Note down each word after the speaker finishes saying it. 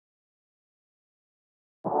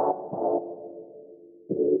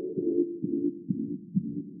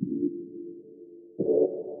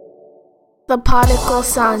The Prodigal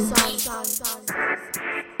Son.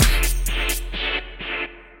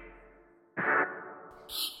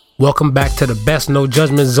 Welcome back to the best no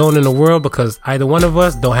judgment zone in the world, because either one of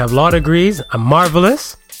us don't have law degrees. I'm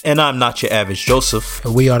Marvelous. And I'm not your average Joseph.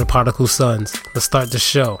 And we are the Prodigal Sons. Let's start the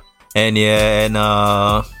show. And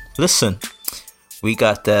listen, we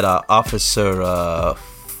got that officer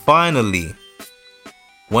finally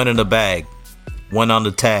one in the bag, one on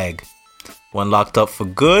the tag, one locked up for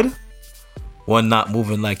good, one not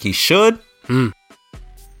moving like he should,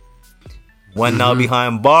 one now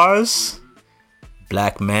behind bars.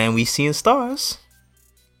 Black man, we seeing stars.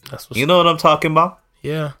 That's what's you know what I'm talking about?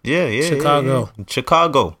 Yeah. Chicago.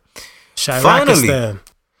 Chirac.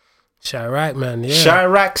 Chirac, man. Yeah.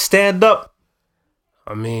 Chirac, stand up.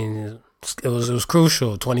 I mean, it was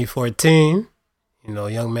crucial. 2014,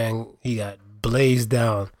 young man, he got blazed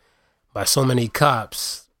down by so many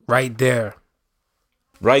cops right there.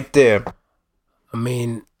 I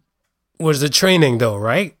mean, where's the training though,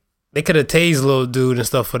 right? They could have tased little dude and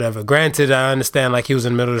stuff, whatever. Granted, I understand like he was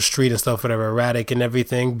in the middle of the street and stuff, whatever, erratic and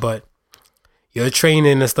everything, but your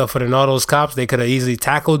training and stuff, and all those cops, they could have easily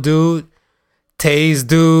tackled dude, tased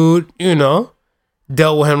dude,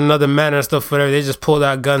 dealt with him in another manner and stuff, whatever. They just pulled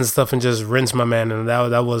out guns and stuff and just rinsed my man, and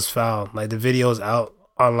that was foul. Like, the video's out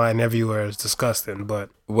online everywhere. It's disgusting, but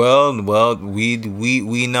well, we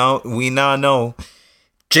now know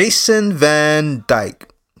Jason Van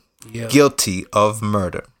Dyke guilty of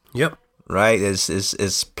murder. Yep. Right?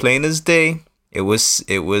 It's plain as day. It was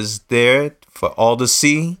there for all to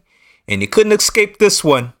see, and you couldn't escape this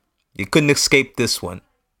one.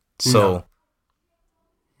 So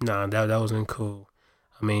no, that wasn't cool.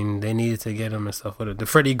 I mean, they needed to get him and stuff with it. The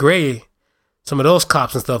Freddie Gray, some of those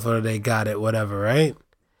cops and stuff, they got it, whatever, right?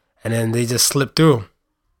 And then they just slipped through.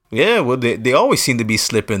 Yeah, well, they always seem to be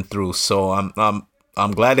slipping through. So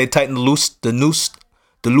I'm glad they tightened the loose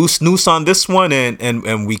noose on this one,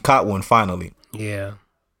 and we caught one finally. Yeah.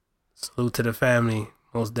 Salute to the family,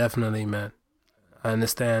 most definitely, man. I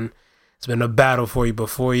understand it's been a battle for you,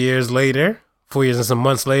 but 4 years and some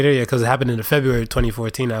months later, because it happened in February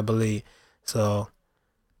 2014, I believe. So,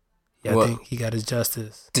 yeah, I think he got his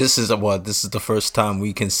justice. This is the first time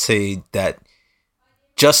we can say that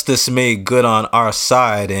justice made good on our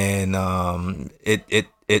side, and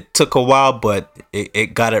it took a while, but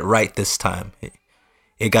it got it right this time.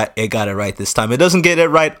 It got it right this time. It doesn't get it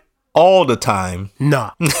right all the time.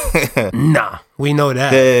 Nah, we know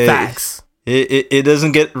that. Facts. It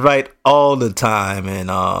doesn't get right all the time,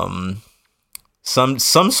 and some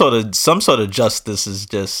sort of justice is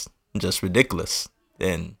just ridiculous.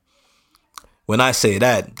 And when I say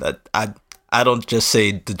that I don't just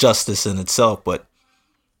say the justice in itself, but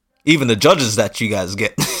even the judges that you guys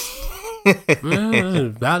get.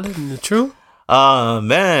 Valid and true.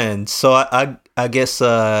 Man. So I guess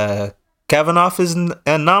Kavanaugh is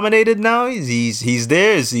nominated now. He's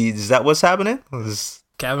there. Is that what's happening?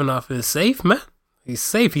 Kavanaugh is safe, man. He's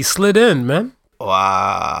safe. He slid in, man.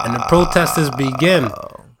 Wow. And the protesters begin.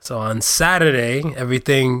 So on Saturday,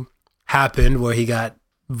 everything happened where he got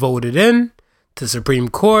voted in to Supreme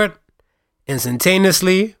Court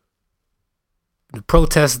instantaneously. The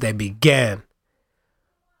protests, they began.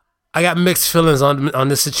 I got mixed feelings on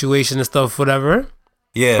this situation and stuff, whatever.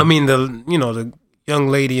 Yeah. I mean, the young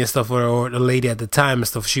lady and stuff, or the lady at the time and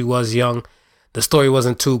stuff, she was young. The story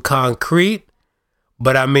wasn't too concrete,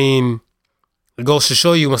 but I mean, it goes to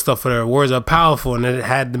show you and stuff, whatever. Words are powerful, and it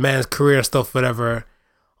had the man's career and stuff, whatever,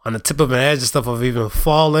 on the tip of an edge and stuff of even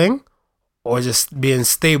falling or just being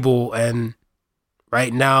stable. And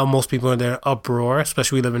right now, most people are in their uproar,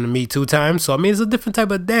 especially we live in the Me Too time. So, I mean, it's a different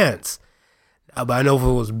type of dance. But I know if it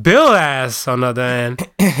was Bill ass on the other hand,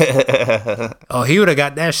 he would have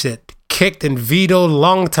got that shit kicked and vetoed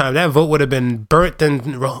long time. That vote would have been burnt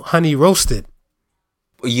and honey roasted.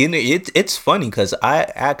 It's funny because I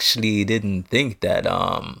actually didn't think that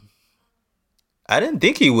I didn't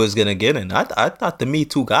think he was gonna get in. I thought the Me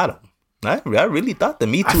Too got him. I really thought the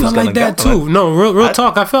Me Too was gonna get him. I felt like that too. No, real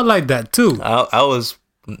talk. I felt like that too. I was,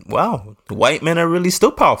 wow, white men are really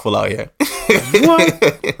still powerful out here. What?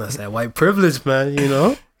 That's that white privilege, man,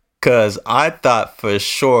 Because I thought for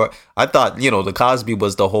sure, the Cosby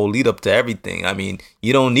was the whole lead up to everything. I mean,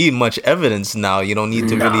 you don't need much evidence now. You don't need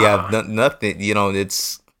to really have nothing.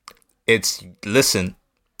 It's listen,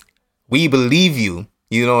 we believe you.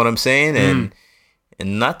 You know what I'm saying?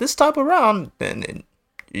 And not this time around. And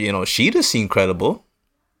she just seemed credible.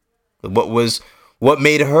 What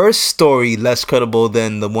made her story less credible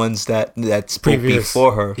than the ones that spoke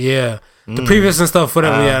before her? Yeah. The previous and stuff,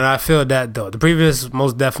 whatever. Yeah, and I feel that though. The previous,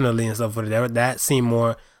 most definitely and stuff, whatever. That seemed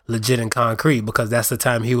more legit and concrete because that's the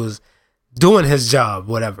time he was doing his job,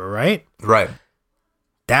 whatever. Right. Right.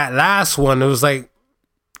 That last one, it was like,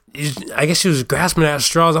 I guess she was grasping at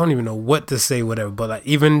straws. I don't even know what to say, whatever. But like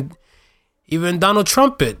even Donald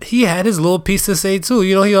Trumpet, he had his little piece to say too.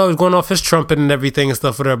 You know, he always going off his trumpet and everything and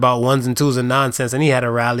stuff whatever about ones and twos and nonsense. And he had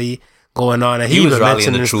a rally going on, and he was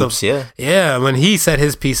rallying the troops. Stuff. Yeah. When he said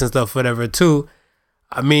his piece and stuff whatever too.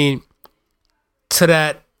 I mean, to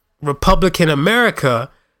that Republican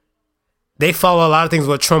America, they follow a lot of things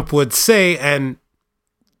what Trump would say, and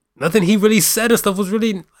nothing he really said and stuff was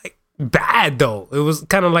really like bad though. It was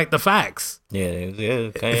kind of like the facts. Yeah.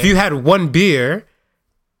 If you had one beer,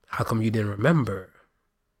 how come you didn't remember?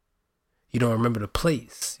 You don't remember the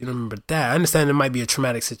place. You don't remember that. I understand it might be a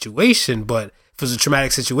traumatic situation, but if it's a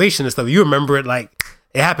traumatic situation and stuff, you remember it like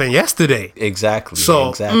it happened yesterday. Exactly. So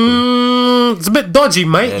it's a bit dodgy,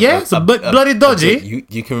 mate. Yeah, it's a bit bloody dodgy.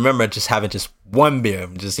 You can remember just having just one beer.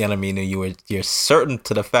 Just, you know what I mean? You're certain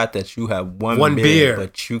to the fact that you have one beer,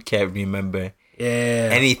 but you can't remember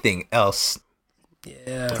anything else.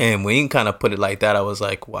 Yeah. And when you kind of put it like that, I was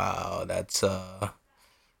like, wow, that's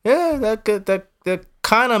that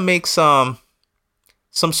kind of makes some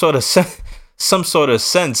sort of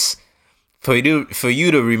sense for you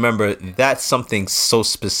to remember that's something so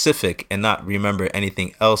specific and not remember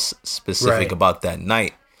anything else specific about that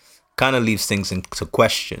night. Kind of leaves things into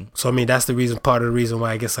question. So I mean, that's part of the reason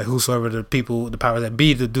why I guess like whosoever the powers that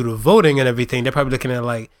be to do the voting and everything, they're probably looking at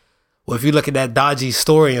like, well, if you look at that dodgy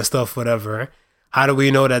story and stuff, whatever, how do we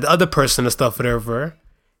know that the other person and stuff, whatever,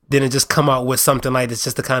 didn't just come out with something like this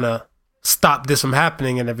just to kind of stop this from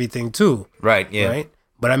happening and everything too? Right. Yeah. Right.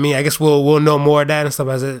 But I mean, I guess we'll know more of that and stuff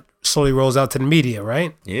as it slowly rolls out to the media,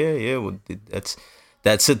 right? Yeah. Well,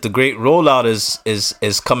 that's it. The great rollout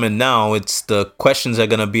is coming now. It's the questions are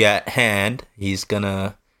gonna be at hand. He's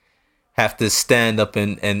gonna have to stand up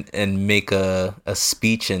and make a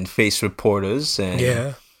speech and face reporters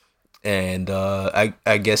and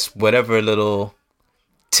I guess whatever little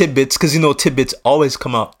tidbits, because tidbits always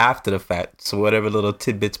come out after the fact. So whatever little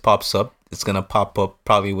tidbits pops up, it's gonna pop up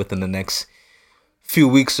probably within the next few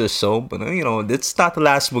weeks or so. But it's not the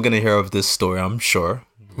last we're gonna hear of this story, I'm sure.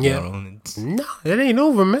 Yeah. No, it ain't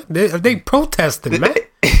over, man. They protested, man.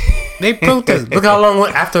 They protested. Look how long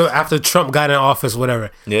after Trump got in office,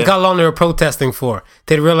 whatever. Yeah. Look how long they were protesting for.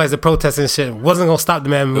 They realized the protesting shit wasn't gonna stop the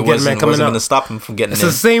man from getting coming up. Gonna stop him from getting. It's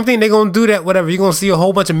the same thing. They're gonna do that. Whatever. You're gonna see a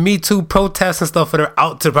whole bunch of Me Too protests and stuff that are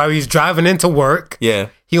out to probably he's driving into work. Yeah.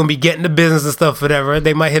 He gonna be getting the business and stuff, whatever.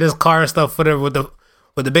 They might hit his car and stuff, whatever, with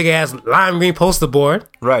the big ass lime green poster board.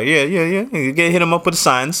 Right. Yeah. You get hit him up with the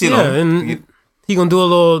signs. You know. And he gonna do a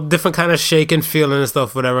little different kind of shake and feeling and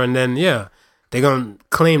stuff, whatever, and then they're gonna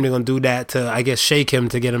claim they're gonna do that to, I guess, shake him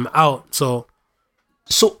to get him out. So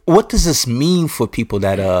what does this mean for people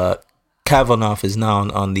that Kavanaugh is now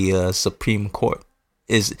on the Supreme Court?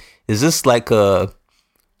 Is this like a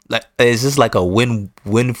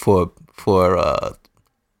win for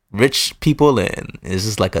rich people, and is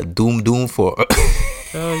this like a doom for?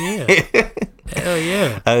 Hell yeah, hell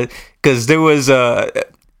yeah. Because there was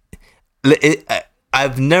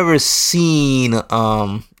I've never seen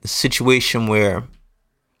a situation where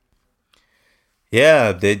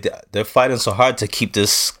they're fighting so hard to keep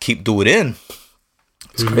doing in.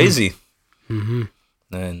 It's crazy. Mm-hmm.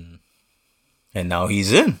 And now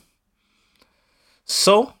he's in.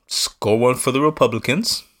 So score one for the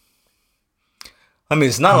Republicans. I mean,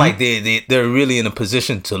 it's not like they're really in a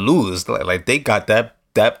position to lose. Like they got that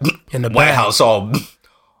in the White bag. House all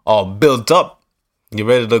built up. You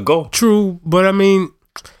ready to go? True, but I mean,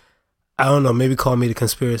 I don't know. Maybe call me the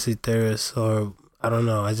conspiracy theorist, or I don't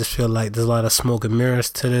know. I just feel like there's a lot of smoke and mirrors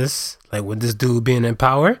to this. Like with this dude being in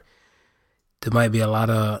power, there might be a lot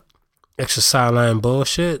of extra sideline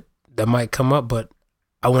bullshit that might come up. But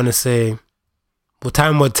I want to say, well,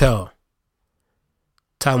 time will tell.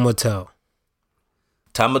 Time will tell.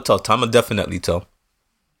 Time will tell. Time will definitely tell.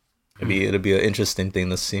 It'll be an interesting thing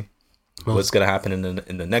to see. What's gonna happen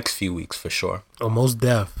in the next few weeks for sure. Almost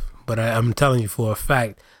deaf, but I'm telling you for a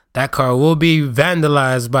fact that car will be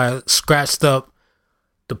vandalized by scratched up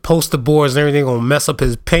the poster boards and everything. Gonna mess up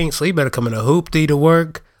his paint, so he better come in a hoopty to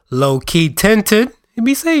work, low key tinted, and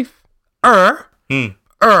be safe. We're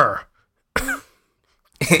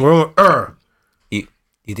on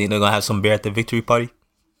You think they're gonna have some beer at the victory party?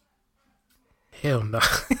 Hell no.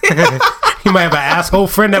 He might have an asshole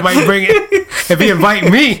friend that might bring it. If he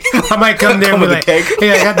invite me, I might come there and be like, hey,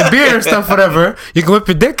 I got the beer and stuff, whatever. You can whip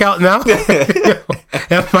your dick out now.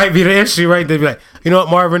 That might be the issue right there. Be like, you know what,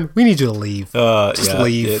 Marvin? We need you to leave. Just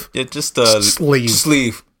leave. Just leave. Just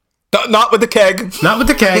leave. Not with the keg. Not with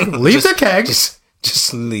the keg. Leave the keg.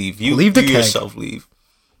 Just leave. You leave the keg. Yourself leave.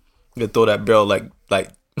 You throw that barrel like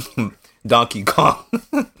Donkey Kong.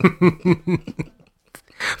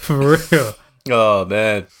 For real. Oh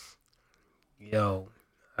man. Yo,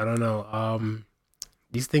 I don't know.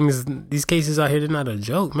 These cases out here, they're not a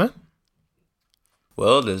joke, man.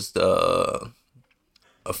 Well, there's a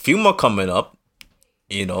few more coming up.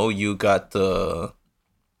 You know, you got the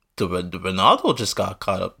Renaldo just got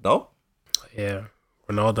caught up, no? Yeah,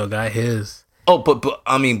 Renaldo got his. Oh, but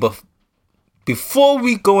before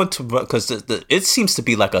we go into, because it seems to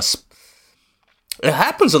be like it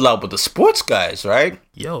happens a lot with the sports guys, right?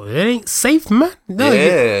 Yo, it ain't safe, man. No,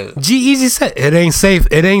 yeah. G-Eazy said, it ain't safe.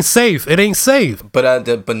 It ain't safe. It ain't safe. But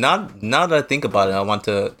now that I think about it, I want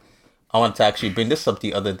to actually bring this up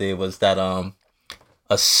the other day, was that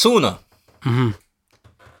Asuna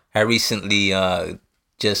had recently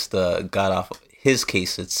just got off his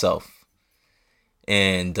case itself.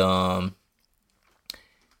 And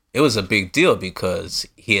it was a big deal because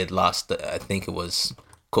he had lost, I think it was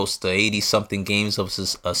close to 80-something games of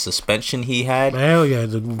a suspension he had. Hell yeah,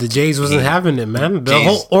 the Jays wasn't having it, man. The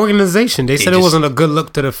whole organization, they said it wasn't a good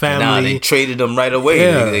look to the family. Nah, they traded him right away.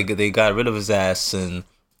 Yeah. They got rid of his ass, and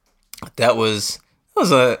that was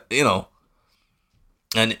a, you know,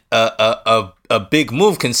 a big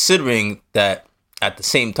move, considering that at the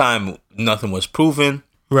same time nothing was proven.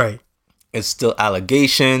 Right. It's still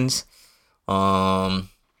allegations.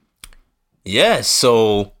 Yeah,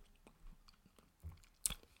 so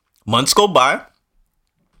months go by.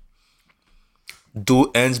 Dude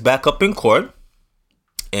ends back up in court,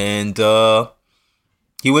 and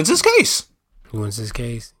he wins his case.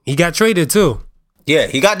 He got traded too. Yeah,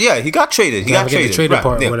 he got traded. He got traded. The traded right,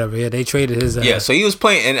 part, yeah. or whatever. Yeah, they traded his. Yeah, so he was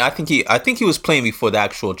playing, and I think he was playing before the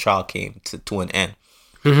actual trial came to an end.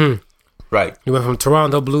 Mm-hmm. Right. He went from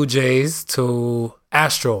Toronto Blue Jays to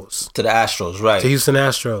Astros. To the Astros, right? To Houston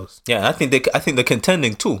Astros. Yeah, I think they're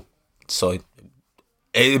contending too. So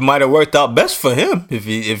it might have worked out best for him if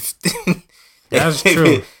That's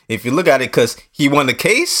true. If you look at it, because he won the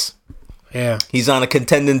case. Yeah. He's on a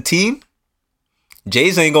contending team.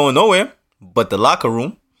 Jays ain't going nowhere but the locker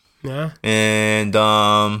room. Yeah. And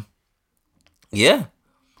yeah.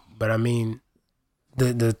 But I mean,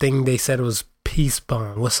 the thing they said was peace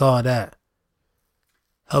bond. What's all that?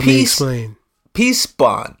 Help me explain. Peace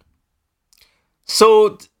bond.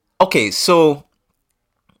 So okay, so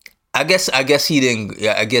I guess he didn't.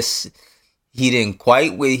 Yeah, I guess he didn't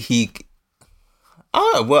quite where he.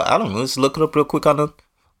 Well, I don't know. Let's look it up real quick on the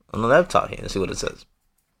laptop here and see what it says.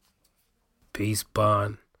 Peace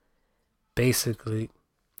bond. Basically.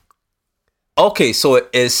 Okay, so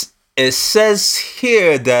it says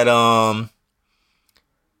here that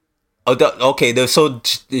so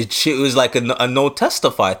it was like a no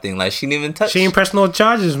testify thing. Like she didn't even touch. She ain't press no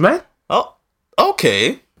charges, man. Oh,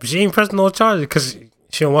 okay. She ain't press no charges because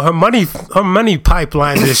she don't want her money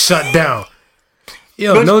pipeline is shut down.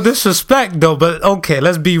 Yo, no disrespect though, but okay,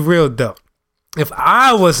 let's be real though. If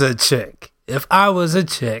I was a chick,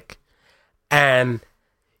 and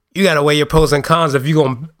you gotta weigh your pros and cons if you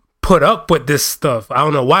gonna put up with this stuff. I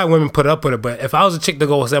don't know why women put up with it, but if I was a chick to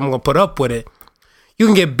go say I'm gonna put up with it, you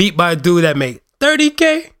can get beat by a dude that make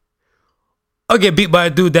 $30K, or get beat by a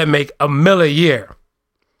dude that make $1 million a year.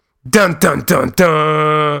 Dun dun dun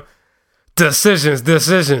dun.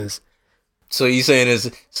 Decisions. So you saying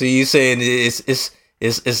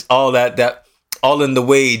it's all that all in the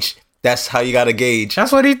wage. That's how you gotta gauge.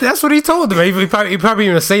 That's what he told them. He probably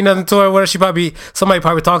even say nothing to her. What somebody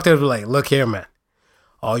probably talked to her like, look here, man.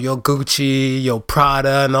 All your Gucci, your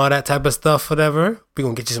Prada, and all that type of stuff, whatever. We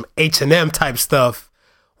gonna get you some H&M type stuff.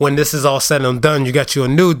 When this is all said and done, you got you a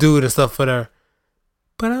new dude and stuff for her.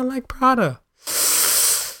 But I like Prada.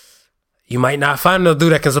 You might not find no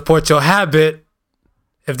dude that can support your habit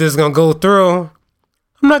if this is gonna go through.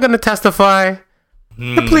 I'm not gonna testify.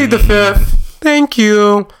 I plead the fifth. Thank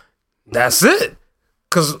you. That's it.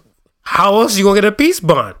 Cause how else you gonna get a peace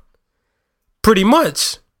bond? Pretty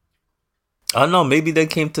much. I don't know. Maybe they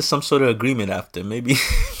came to some sort of agreement after. Maybe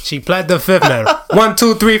she pled the fifth, man. 1,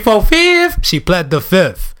 2, 3, 4, 5. She pled the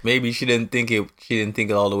fifth. Maybe she didn't think it. She didn't think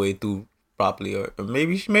it all the way through properly, or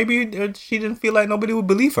maybe she didn't feel like nobody would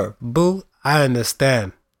believe her. Boo, I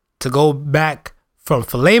understand. To go back from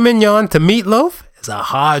filet mignon to meatloaf is a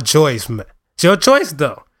hard choice, man. It's your choice,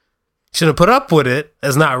 though. Shouldn't put up with it.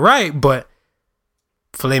 It's not right, but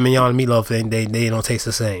filet mignon and meatloaf, they don't taste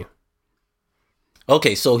the same.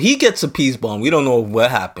 Okay, so he gets a peace bond. We don't know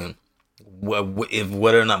what happened,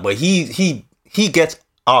 whether or not, but he gets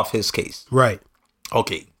off his case. Right.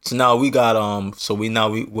 Okay, so now we got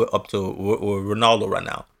we're up to Renaldo right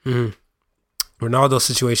now. Mm-hmm. Renaldo's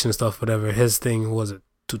situation and stuff, whatever. His thing was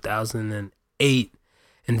 2008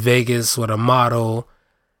 in Vegas with a model,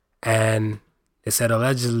 and they said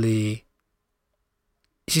allegedly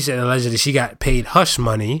she got paid hush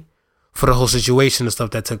money for the whole situation and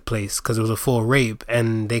stuff that took place because it was a full rape,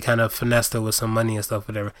 and they kind of finessed her with some money and stuff,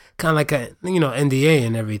 whatever. Kind of like a NDA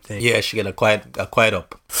and everything. Yeah, she got a quiet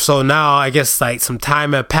up. So now I guess like some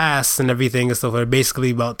time had passed and everything and stuff. Basically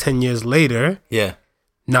about 10 years later. Yeah.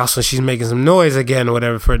 Now so she's making some noise again or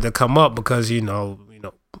whatever for it to come up because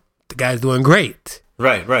the guy's doing great.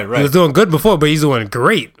 Right. He was doing good before, but he's doing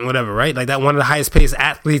great, whatever, right? Like that one of the highest paid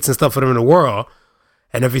athletes and stuff for them in the world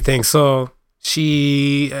and everything. So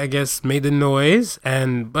she, I guess, made the noise.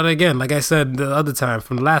 But again, like I said the other time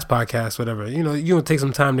from the last podcast, whatever, you will take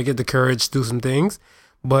some time to get the courage to do some things.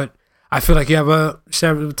 But I feel like you have a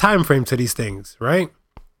time frame to these things, right?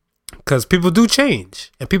 Because people do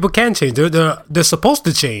change and people can change. They're supposed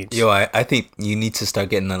to change. Yo, I think you need to start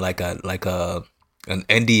getting an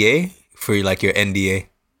NDA for like your NDA.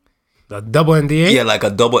 A double NDA? Yeah, like a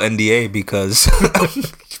double NDA because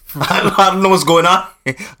I don't know what's going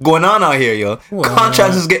on out here, yo. Well,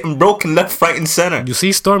 contracts is getting broken left, right, and center. You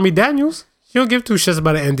see Stormy Daniels? She don't give two shits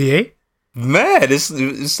about an NDA. Man,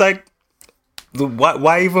 it's like,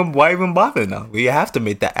 why even bother now? We have to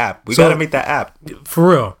make that app. We gotta make that app. For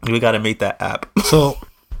real. We gotta make that app. So,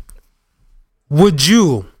 would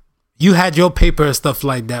you had your paper and stuff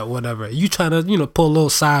like that, whatever. You trying to, pull a little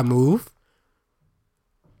side move.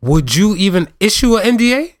 Would you even issue an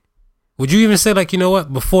NDA? Would you even say like, you know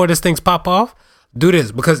what, before this thing's pop off, do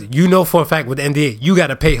this? Because for a fact with NDA, you got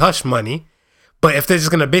to pay hush money. But if they're just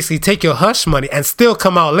going to basically take your hush money and still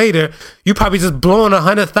come out later, you probably just blowing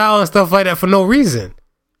 100,000 stuff like that for no reason.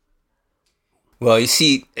 Well, you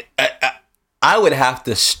see, I would have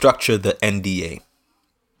to structure the NDA.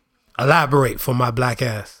 Elaborate for my black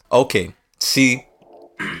ass. Okay, see,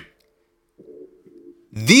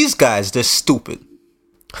 these guys, they're stupid.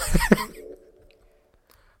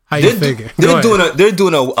 How you figure? They're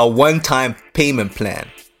doing a one-time payment plan.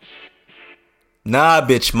 Nah,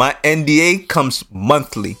 bitch, my NDA comes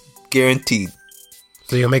monthly, guaranteed.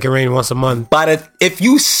 So you'll make it rain once a month. But if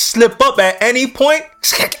you slip up at any point,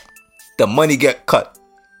 the money get cut.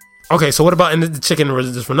 Okay, so what about in the chicken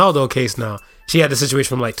this Renaldo case now? She had the situation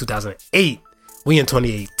from like 2008. We in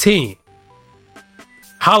 2018.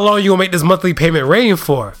 How long you gonna make this monthly payment rain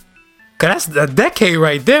for? Cause that's a decade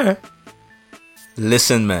right there.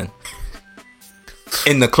 Listen, man.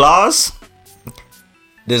 In the clause,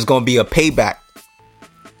 there's gonna be a payback.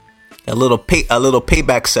 A little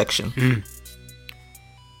payback section.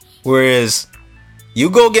 Whereas you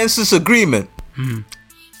go against this agreement,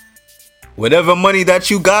 whatever money that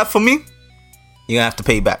you got for me, you're gonna have to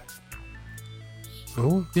pay back.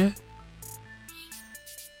 Oh, yeah.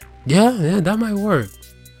 Yeah, that might work.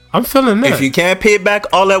 I'm feeling that. If you can't pay it back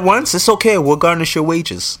all at once, it's okay. We'll garnish your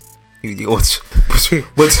wages. We'll do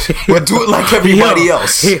it like everybody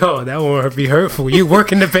else. Yo, that won't be hurtful. You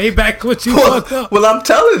working to pay back what you fucked up. Well, I'm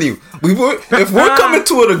telling you, if we're coming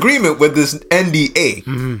to an agreement with this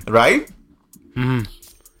NDA, right? And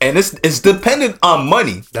it's dependent on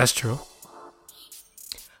money. That's true.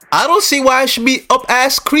 I don't see why it should be up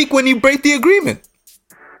ass creek when you break the agreement.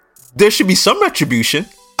 There should be some retribution.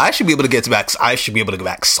 I should be able to get back. I should be able to get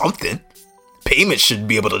back something. Payment should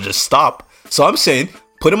be able to just stop. So I'm saying,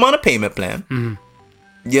 put them on a payment plan.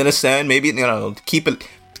 You understand? Maybe keep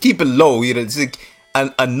it low. It's like,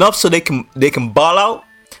 enough so they can ball out,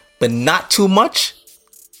 but not too much.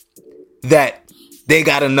 That they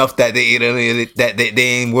got enough that they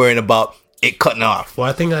ain't worrying about it cutting off. Well,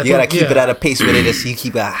 I think you gotta keep it at a pace where they just you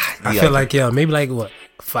keep. I feel like maybe like what,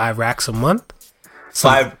 5 racks a month.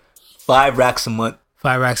 5 racks a month.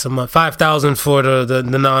 5 racks a month. 5,000 for the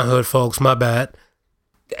non-hood folks. My bad.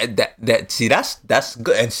 That's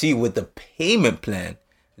good. And see, with the payment plan,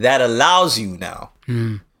 that allows you now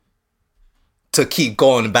to keep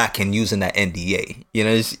going back and using that NDA. You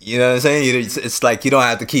know what I'm saying? It's like you don't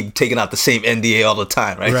have to keep taking out the same NDA all the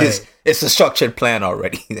time, right? It's a structured plan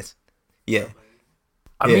already. Yeah.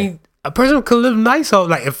 I mean, a person could live nice off.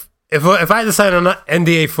 Like if I had to sign an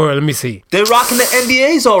NDA for, let me see. They're rocking the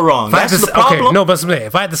NDAs all wrong. That's the problem. Okay, no, but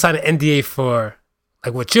if I had to sign an NDA for,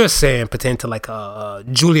 like what you're saying, pertaining to like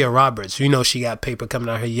Julia Roberts, she got paper coming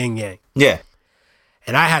out her yin yang. Yeah.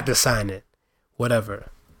 And I had to sign it, whatever.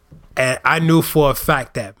 And I knew for a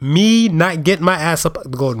fact that me not getting my ass up to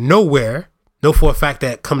go nowhere, know for a fact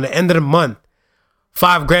that come the end of the month,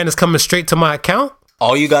 $5,000 is coming straight to my account.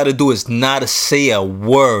 All you got to do is not say a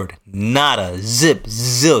word. Nada. Zip.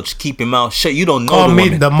 Zilch. Keep your mouth shut. You don't know Call the me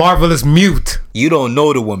woman. the marvelous mute. You don't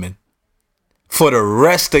know the woman. For the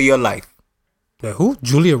rest of your life. Who?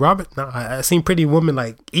 Julia Roberts? No, I seen Pretty Woman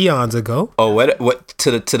like eons ago. Oh, what to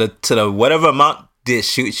the whatever amount did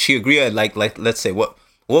she agree? Like let's say what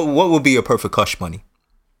would be your perfect hush money?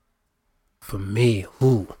 For me,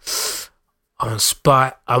 who? On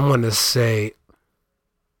spot, I'm gonna say,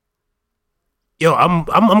 yo, I'm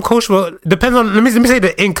coachable. Depends on let me say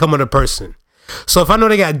the income of the person. So if I know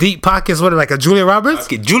they got deep pockets, what like a Julia Roberts?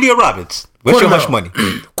 Okay, Julia Roberts. What's your hush money?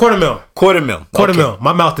 Quarter mil. Okay.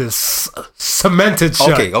 My mouth is cemented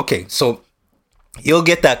shut. Okay. So you'll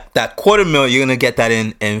get that quarter mil. You're gonna get that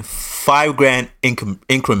in $5,000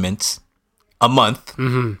 increments a month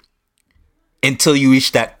until you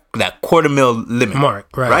reach that quarter mil limit mark.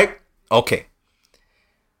 Right? Okay.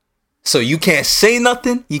 So you can't say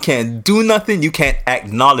nothing. You can't do nothing. You can't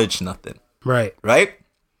acknowledge nothing. Right.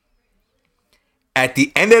 At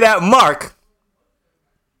the end of that mark,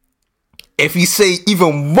 if you say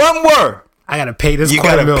even one word, I gotta pay this. You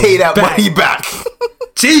gotta pay that back. money back.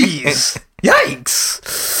 Jeez. Yikes.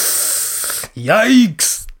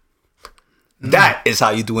 That is how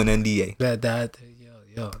you do an NDA.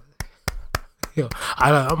 Yo,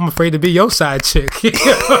 I'm afraid to be your side chick.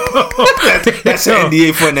 That's an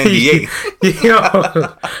NDA for an NDA. Yo,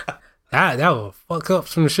 that will fuck up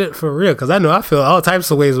some shit for real. Cause I know I feel all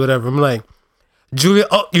types of ways, whatever. I'm like, Julia,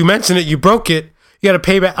 oh, you mentioned it, you broke it. You gotta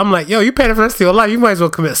pay back. I'm like, yo, you paid it for the rest of your life. You might as well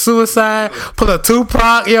commit suicide, pull a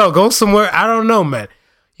Tupac, yo, go somewhere. I don't know, man.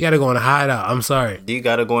 You gotta go in a hideout. I'm sorry. You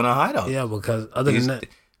gotta go in a hideout. Yeah, because other than that,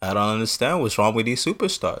 I don't understand what's wrong with these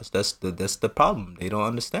superstars. That's the problem. They don't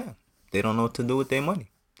understand. They don't know what to do with their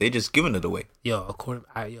money. They just giving it away. Yo,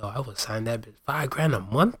 I would sign that bitch $5,000 a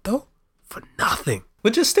month though for nothing.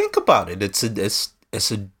 But just think about it. It's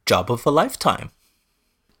a job of a lifetime.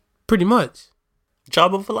 Pretty much.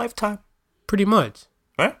 Job of a lifetime. Pretty much.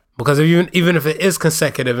 Right? Because even if it is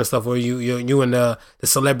consecutive and stuff, where you and the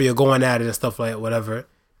celebrity are going at it and stuff like whatever,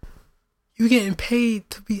 you getting paid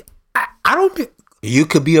to be. I don't be. You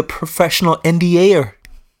could be a professional NDAer.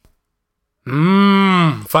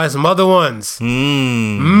 Find some other ones.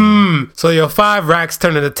 So your 5 racks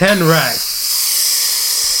turn into 10 racks.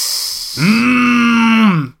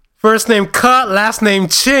 First name Cut, last name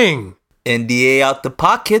Ching. NDA out the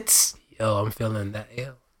pockets. Yo, I'm feeling that.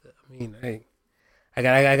 Yo, I mean, hey, I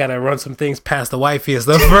gotta run some things past the wifey and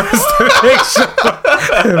stuff first to make sure.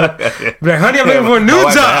 Be like, honey, I'm looking for a new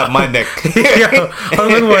job. I have my neck. Yo, I'm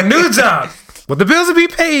looking for a new job. But the bills will be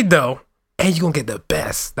paid though, and you gonna get the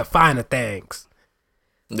best, the finer things.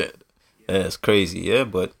 Yeah, it's crazy. Yeah,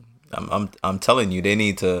 but I'm telling you, they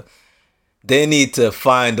need to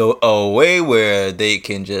find a way where they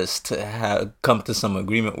can just come to some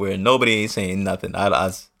agreement where nobody ain't saying nothing. I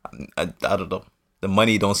don't know. The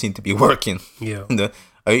money don't seem to be working. Yeah.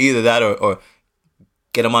 Or either that or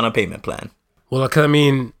get them on a payment plan. Well, cause I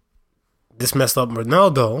mean, this messed up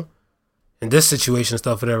Renaldo in this situation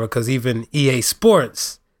stuff, whatever. Because even EA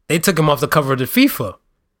Sports, they took him off the cover of the FIFA.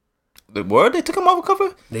 The word they took him off the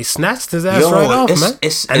cover? They snatched his ass right off, man.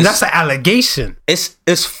 And that's an allegation.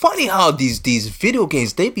 It's funny how these video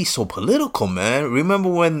games, they be so political, man. Remember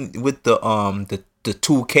when with the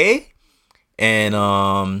 2K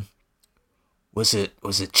and was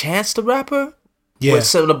it Chance the Rapper? Yeah. Was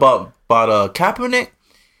something about Kaepernick,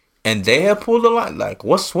 and they had pulled a line. Like,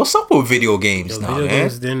 what's up with video games now, video man?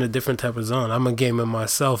 games, they're in a different type of zone. I'm a gamer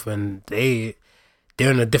myself, and they're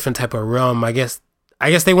in a different type of realm. I guess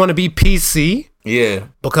they want to be PC. Yeah.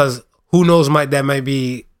 Because who knows? They might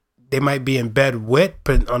be in bed with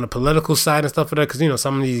on the political side and stuff like that. Because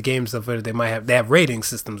some of these games stuff they have rating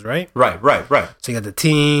systems, right? Right. So you got the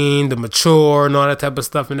teen, the mature, and all that type of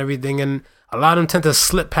stuff and everything, and a lot of them tend to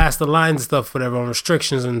slip past the lines and stuff, whatever, on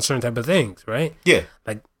restrictions and certain type of things, right? Yeah.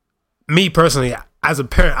 Like me personally, as a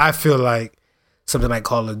parent, I feel like something like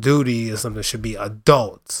Call of Duty or something should be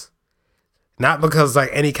adults. Not because like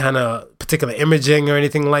any kind of particular imaging or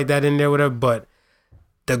anything like that in there, whatever, but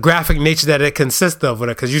the graphic nature that it consists of,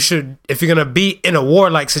 whatever. Because you should, if you're gonna be in a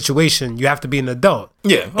warlike situation, you have to be an adult.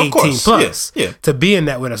 Yeah, of 18 course. plus. Yeah. To be in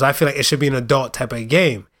that with us. So I feel like it should be an adult type of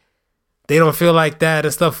game. They don't feel like that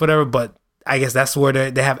and stuff, whatever. But I guess that's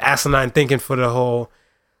where they have asinine thinking for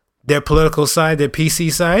their political side, their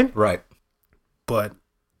PC side. Right. But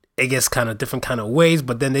it gets kind of different kind of ways.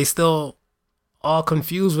 But then they still all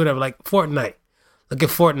confused, whatever. Like Fortnite. Look at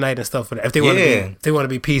Fortnite and stuff. Whatever. If they want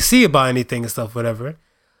to be PC about anything and stuff, whatever.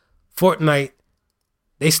 Fortnite,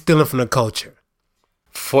 they stealing from the culture.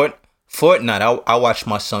 Fortnite. I watched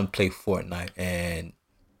my son play Fortnite, and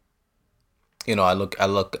I look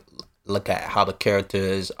at how the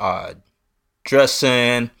characters are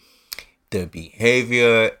dressing, their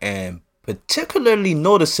behavior, and particularly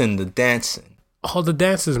noticing the dancing. All the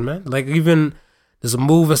dances, man. Like, even there's a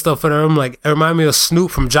move and stuff for them. Like, it remind me of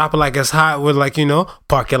Snoop from Drop It Like It's Hot, with, like,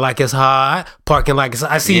 park it like it's hot, parking like it's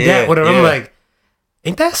hot. I see that with him. I'm like,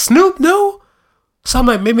 ain't that Snoop, though? So I'm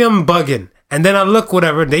like, maybe I'm bugging. And then I look,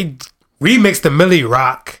 whatever, they remix the Millie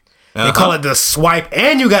Rock. They call it the swipe,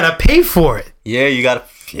 and you gotta pay for it. Yeah, you gotta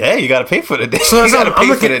pay for the dance. So I'm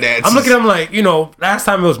looking at them like, last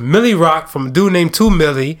time it was Millie Rock from a dude named 2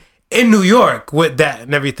 Millie in New York with that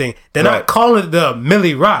and everything. They're not calling it the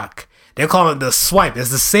Millie Rock. They're calling it the swipe.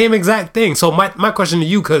 It's the same exact thing. So my question to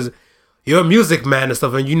you, because you're a music man and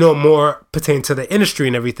stuff, and you know more pertaining to the industry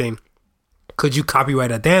and everything, could you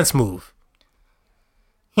copyright a dance move?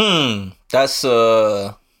 That's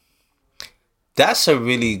a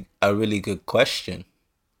really good question.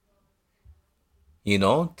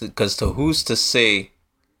 Because who's to say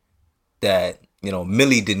that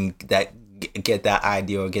Millie didn't get that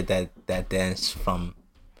idea or get that dance from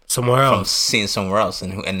somewhere else, from seeing somewhere else,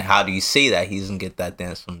 and how do you say that he doesn't get that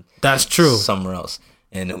dance from that's true somewhere else?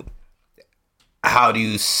 And how do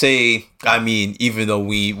you say? I mean, even though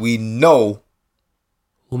we know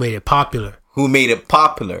who made it popular.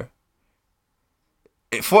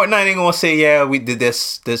 Fortnite ain't gonna say, yeah, we did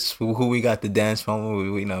this who we got the dance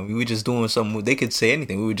from. We were just doing some. They could say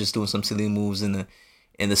anything. We were just doing some silly moves in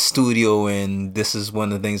the studio, and this is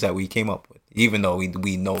one of the things that we came up with. Even though we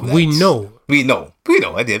know that we know.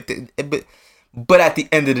 But at the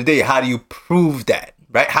end of the day, how do you prove that?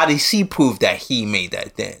 Right? How does he prove that he made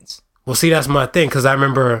that dance? Well, see, that's my thing, because I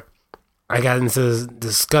remember I got into this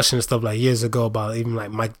discussion and stuff like years ago about even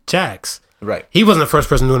like Mike Jacks. Right. He wasn't the first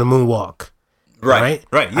person doing a moonwalk. Right.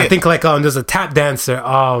 Yeah. I think like there's a tap dancer.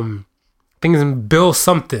 I think it's Bill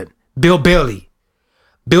Bailey.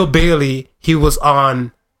 Bill Bailey. He was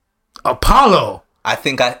on Apollo. I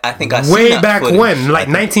think I way back footage. When, like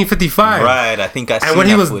 1955. Right. I think I seen that. And when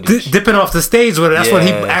he was dipping off the stage, that's when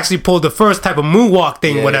he actually pulled the first type of moonwalk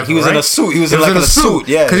thing. Whatever. He was in a suit. He was in a suit.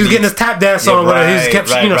 Yeah. Because he was getting his tap dance on. He just kept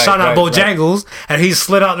shouting out Bojangles, and he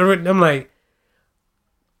slid out the rhythm. I'm like,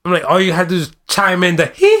 all you had to do is chime in the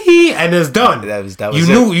hee and it's done. That was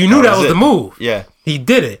you knew that was the move. Yeah, he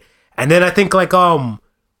did it. And then I think like one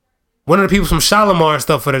of the people from Shalimar and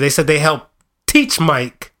stuff for that, they said they helped teach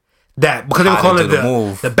Mike that because they were calling it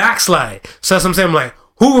the backslide. So that's what I'm saying. I'm like,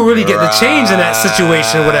 who will really get the change in that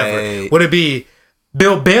situation? Whatever. Would it be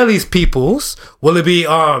Bill Bailey's peoples? Will it be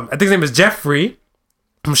I think his name is Jeffrey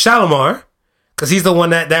from Shalimar, because he's the one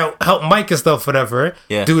that helped Mike and stuff whatever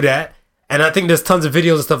do that. And I think there's tons of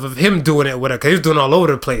videos and stuff of him doing it with her, because he was doing it all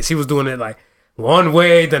over the place. He was doing it like one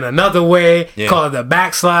way, then another way, call it the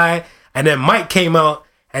backslide. And then Mike came out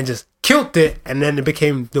and just killed it, and then it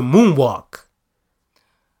became the moonwalk.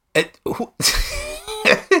 And why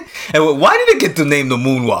did it get the name the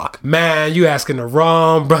moonwalk? Man, you asking the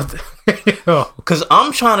wrong brother. Because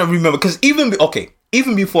I'm trying to remember, because even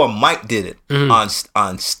before Mike did it on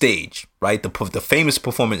stage, right? The famous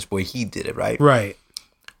performance where he did it, right? Right.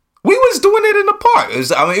 We was doing it in the park.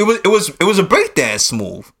 It was a breakdance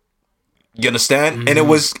move. You understand? Mm-hmm. And it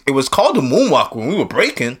was called the moonwalk when we were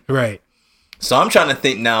breaking. Right. So I'm trying to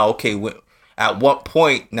think now. Okay, at what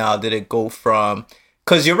point now did it go from?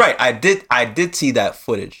 Because you're right. I did see that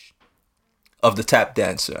footage of the tap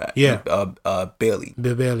dancer. Bailey.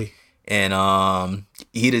 Bill Bailey. And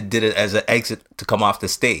he did it as an exit to come off the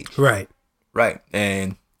stage. Right. Right.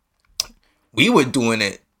 And we were doing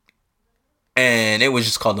it. And it was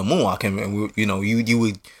just called the moonwalk, and you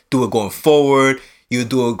would do it going forward, you would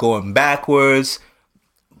do it going backwards,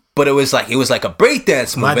 but it was like a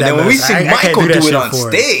breakdance move. And then when we see Michael do it on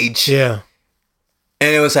stage, and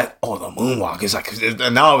it was like, oh, the moonwalk is like,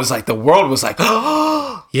 and now it was like the world was like,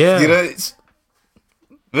 oh,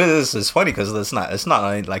 this is funny because it's not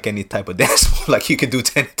like any type of dance move like you could do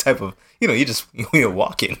to any type of. You're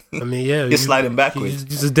walking. I mean, you're sliding backwards.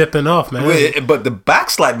 You're just dipping off, man. But the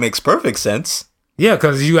backslide makes perfect sense. Yeah,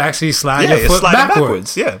 because you actually slide your foot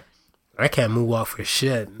backwards. Yeah. I can't moonwalk for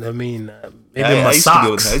shit. I mean, maybe my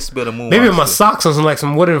socks. I used to be able to moonwalk. Maybe my socks on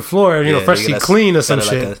some wooden floor, freshly clean or some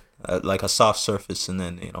shit. Like a soft surface, and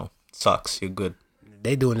then, socks, you're good.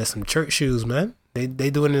 They doing this some church shoes, man. They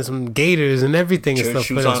doing this some gaiters and everything church and stuff.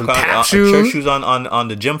 Shoes some tap shoes. Church shoes on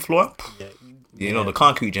the gym floor. Yeah. The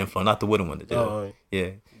concrete gym floor, not the wooden one.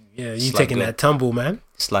 Yeah, you taking that tumble, man.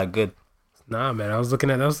 Slide good. Nah, man. I was looking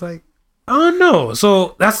at it. I was like, I don't know.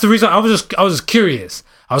 So that's the reason I was just curious.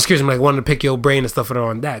 I was curious. I'm like wanting to pick your brain and stuff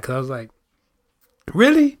on that because I was like,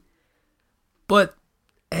 really? But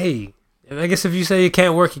hey, I guess if you say it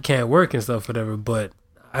can't work and stuff, whatever. But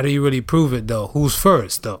how do you really prove it though? Who's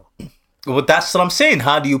first though? Well, that's what I'm saying.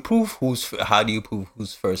 How do you prove who's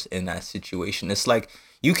first in that situation? It's like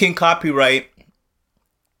you can copyright.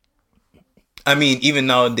 I mean, even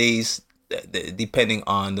nowadays, depending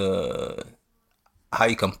on how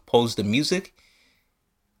you compose the music,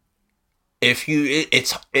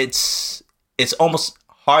 it's almost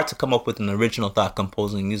hard to come up with an original thought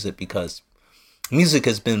composing music because music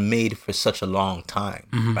has been made for such a long time,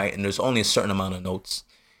 right? And there's only a certain amount of notes.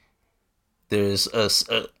 There's a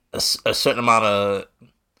certain amount of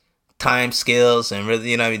time scales, and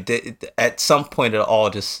really, at some point it'll all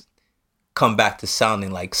just come back to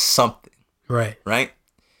sounding like something. Right.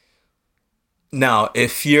 Now,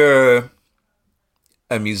 if you're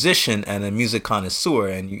a musician and a music connoisseur,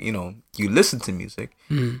 and you listen to music,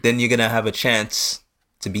 then you're gonna have a chance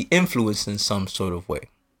to be influenced in some sort of way,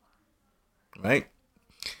 right?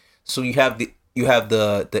 So you have the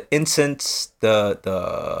incident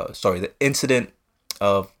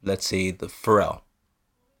of, let's say, the Pharrell,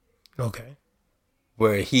 Okay.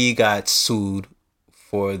 where he got sued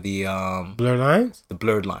for the Blurred lines. the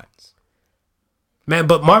blurred lines. Man,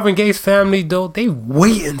 but Marvin Gaye's family though, they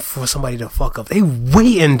waiting for somebody to fuck up. They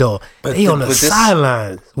waiting though. But they on the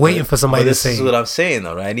sidelines waiting for somebody to say. This is what I'm saying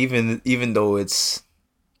though, right? Even though it's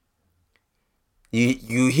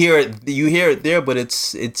you hear it there, but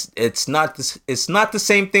it's not the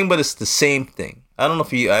same thing, but it's the same thing. I don't know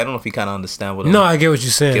if you kind of understand what. I get what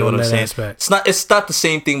you're saying. Get what I'm saying? Aspect. It's not the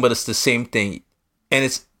same thing, but it's the same thing, and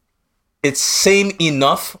it's same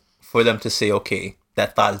enough for them to say, okay,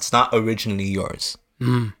 that thought it's not originally yours,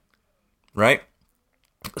 right?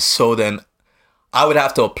 So then, I would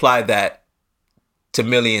have to apply that to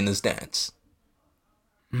Millie and his dance,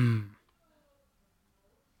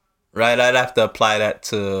 right? I'd have to apply that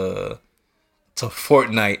to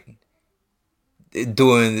Fortnite. They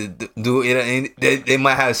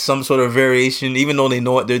might have some sort of variation, even though they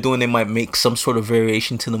know what they're doing. They might make some sort of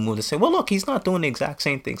variation to the move and say, "Well, look, he's not doing the exact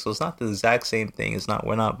same thing, so it's not the exact same thing.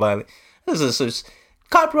 We're not violating."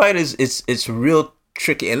 Copyright it's real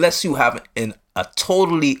tricky unless you have a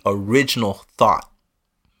totally original thought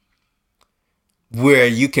where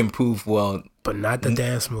you can prove, well, but not the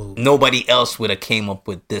dance move. Nobody else would have came up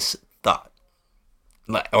with this thought,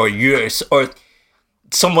 or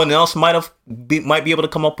someone else might be able to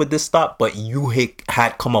come up with this thought, but you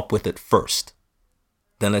had come up with it first.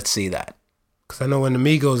 Then let's see that. Because I know when the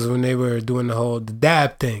Migos, when they were doing the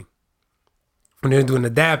dab thing, when they were doing the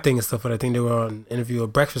dab thing and stuff, but I think they were on an interview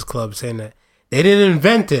with Breakfast Club saying that they didn't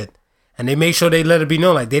invent it, and they make sure they let it be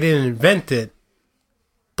known like they didn't invent it,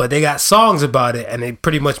 but they got songs about it, and they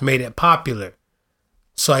pretty much made it popular.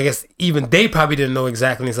 So I guess even they probably didn't know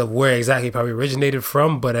exactly where exactly it probably originated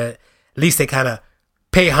from, but at least they kind of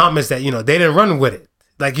pay homage that, they didn't run with it.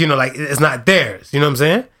 Like it's not theirs. You know what I'm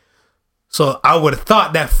saying? So I would have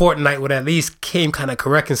thought that Fortnite would at least came kind of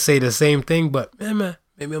correct and say the same thing, but man,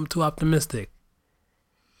 maybe I'm too optimistic.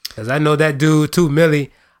 Because I know that dude too,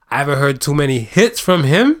 Millie, I haven't heard too many hits from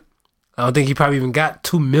him. I don't think he probably even got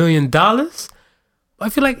 $2 million. But I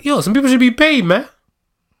feel like, some people should be paid, man.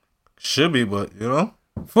 Should be, but,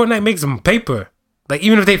 Fortnite makes some paper. Like,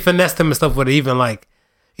 even if they finessed him and stuff with even, like,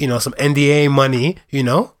 some NDA money,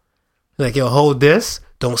 like, hold this,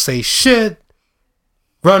 don't say shit,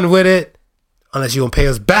 run with it, unless you gonna pay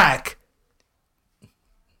us back.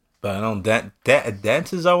 But I know that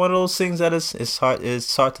dances are one of those things that it's hard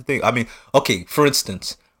to think. I mean, okay, for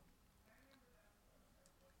instance,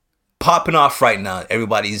 popping off right now,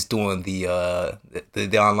 everybody's doing the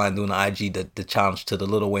online, doing the IG, the challenge to the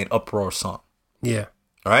Lil Wayne Uproar song. Yeah.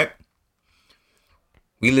 All right.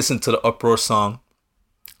 We listen to the Uproar song.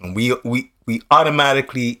 And we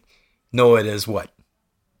automatically know it as what?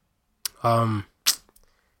 Damn.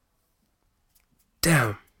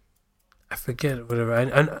 I forget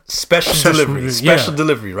whatever. Special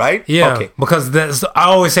delivery, right? Yeah. Okay. Because I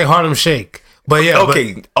always say Harlem Shake. But yeah.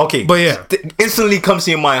 Okay. But yeah. Instantly comes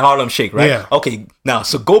to your mind Harlem Shake, right? Yeah. Okay. Now,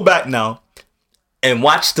 so go back now and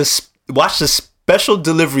watch the special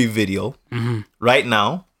delivery video right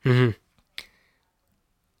now. Mm-hmm.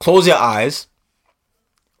 Close your eyes.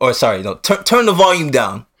 Or sorry, no, turn the volume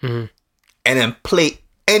down, and then play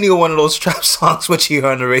any one of those trap songs which you hear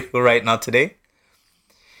on the radio right now today.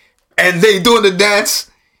 And they doing the dance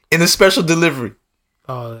in the special delivery.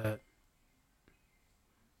 All that.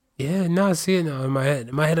 Yeah, no, I see it now in my head.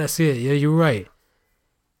 In my head, I see it. Yeah, you're right.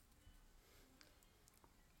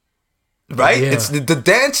 right? Yeah. It's the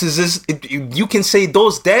dances you can say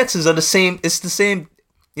those dances are the same. It's the same,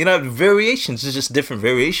 variations. It's just different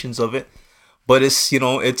variations of it. But it's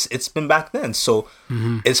it's been back then, so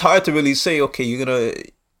it's hard to really say. Okay,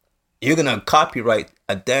 you're gonna copyright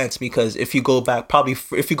a dance because if you go back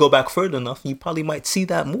further enough, you probably might see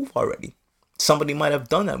that move already. Somebody might have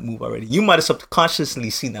done that move already. You might have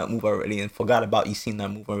subconsciously seen that move already and forgot about you seen that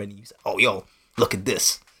move already. You say, "Oh, yo, look at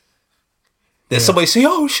this." Then somebody say,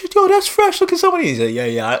 "Oh shit, yo, that's fresh. Look at somebody." He say,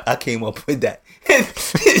 "Yeah, I came up with that."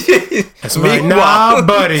 That's right. Nah,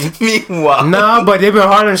 buddy. Meanwhile, nah, but they've been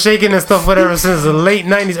hard and shaking and stuff, whatever, since the late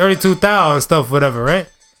 90s, early 2000s stuff, whatever, right?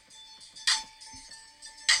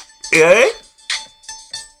 Yeah.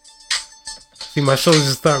 See, my shoulders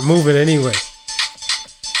just start moving anyway.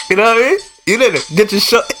 You know what I mean? You need to get your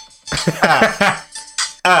show.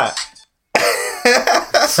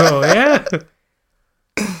 So yeah,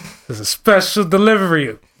 it's a special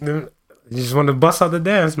delivery. You just want to bust out the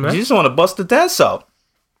dance, man. You just want to bust the dance out.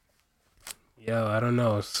 Yo, I don't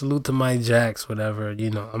know. Salute to Mike Jacks, whatever. I'm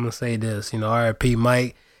gonna say this. R.I.P.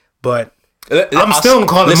 Mike, but I'm still gonna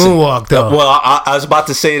call it moonwalk though. Well, I was about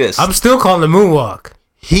to say this. I'm still calling it moonwalk.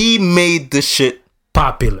 He made the shit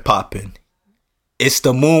popping. It's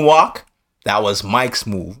the moonwalk. That was Mike's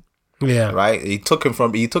move. Yeah. Right? He took it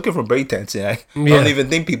from breakdancing. I don't even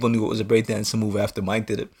think people knew it was a breakdancing move after Mike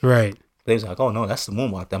did it. Right. They was like, "Oh no, that's the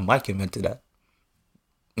moonwalk. That Mike invented that."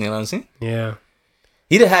 You know what I'm saying? Yeah.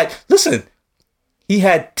 He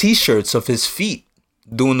had t-shirts of his feet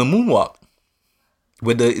doing the moonwalk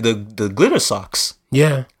with the glitter socks.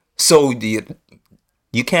 Yeah. So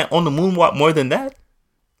you can't own the moonwalk more than that?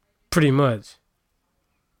 Pretty much.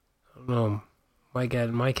 I don't know. Mike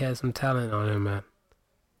had some talent on him, man.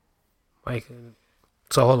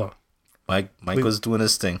 So hold on. Mike was doing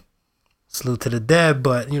his thing. Salute to the dead,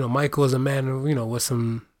 but Mike was a man who, with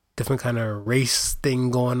some different kind of race thing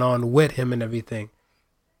going on with him and everything.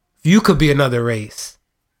 If you could be another race,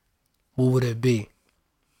 what would it be?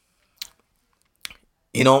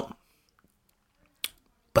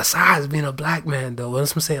 Besides being a black man, though,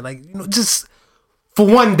 that's what I'm saying. Just for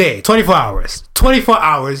one day, 24 hours. 24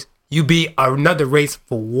 hours, you be another race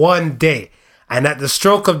for one day. And at the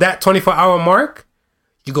stroke of that 24-hour mark,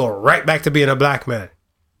 you go right back to being a black man.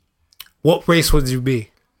 What race would you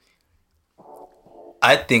be?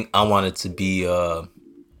 I think I wanted to be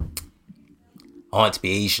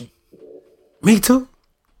Asian. Me too.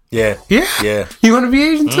 Yeah. Yeah? You want to be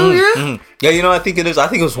Asian too, yeah? Mm-hmm. Yeah, I think it is. I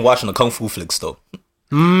think it was from watching the Kung Fu flicks, though.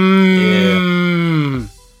 Yeah.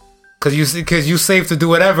 Because you safe to do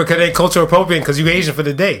whatever because they culture appropriate because you Asian for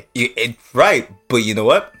the day. Right. But you know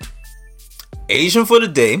what? Asian for the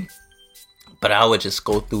day, but I would just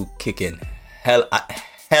go through kicking hella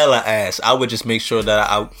ass. I would just make sure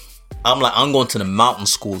that I'm going to the mountain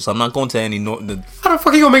schools. I'm not going to any How the fuck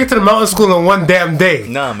are you gonna make it to the mountain school in one damn day?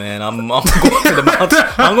 Nah, man, I'm going to the mountain.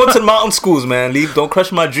 I'm going to the mountain schools, man. Don't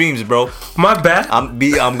crush my dreams, bro. My bad. I'm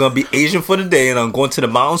gonna be Asian for the day, and I'm going to the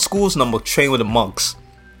mountain schools, and I'm gonna train with the monks.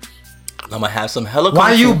 I'm gonna have some hella.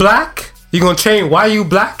 Why you black? You gonna train? Why you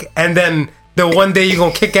black? And then the one day you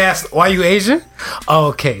gonna kick ass. Why you Asian?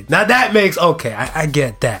 Okay, now that makes okay. I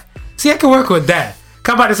get that. See, I can work with that.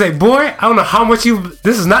 Come about to say, boy, I don't know how much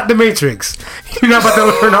this is not the Matrix. You're not about to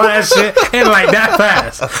learn all that shit and like that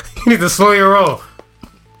fast. You need to slow your roll.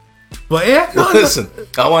 But yeah, listen,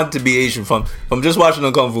 I wanted to be Asian from just watching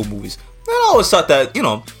the Kung Fu movies. I always thought that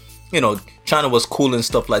China was cool and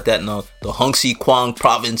stuff like that. And the Hongxi Kwang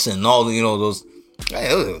province and all those.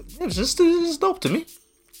 It was just dope to me.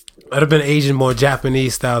 I'd have been Asian, more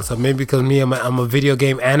Japanese style. So maybe because I'm a video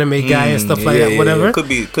game anime guy and stuff like that, whatever. Yeah. Could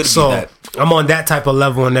be that. I'm on that type of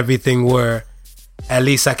level and everything where at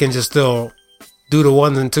least I can just still do the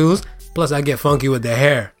ones and twos. Plus, I get funky with the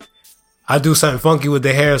hair. I do something funky with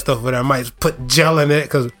the hair and stuff where I might put gel in it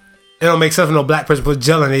because it don't make sense for no black person to put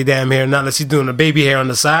gel in their damn hair, not unless you're doing a baby hair on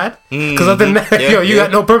the side. Because other than that, you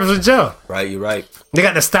got no purpose with gel. Right, you're right. They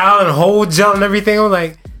got the style and whole gel and everything. I'm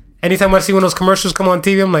like, anytime I see one of those commercials come on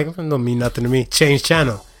TV, I'm like, it don't mean nothing to me. Change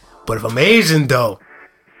channel. But if I'm Asian, though,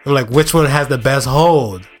 I'm like, which one has the best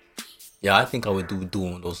hold? Yeah, I think I would do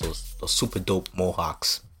one of those super dope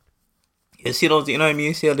mohawks. You see those? You know what I mean?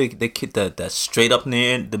 You see how they get that straight up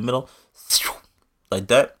in the middle, like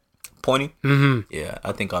that, pointy. Mm-hmm. Yeah,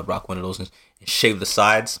 I think I'd rock one of those and shave the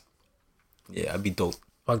sides. Yeah, I'd be dope.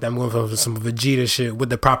 Fuck that! I'm going for some Vegeta shit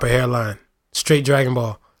with the proper hairline. Straight Dragon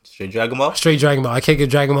Ball. Straight Dragon Ball. Straight Dragon Ball. I can't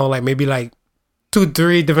get Dragon Ball maybe 2-3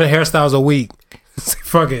 different hairstyles a week.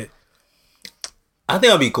 Fuck it. I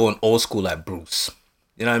think I'll be going old school like Bruce.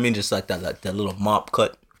 You know what I mean? Just like that little mop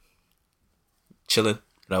cut. Chilling.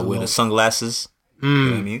 Wearing the sunglasses. You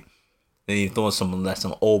know what I mean? Then you throw some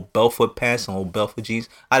old Belfoot pants, some old Belfoot jeans.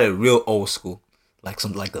 I did real old school, like the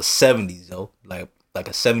 70s, yo, like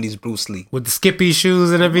a 70s Bruce Lee with the Skippy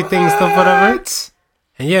shoes and everything, and stuff, whatever.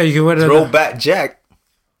 And yeah, you can wear the throwback Jack.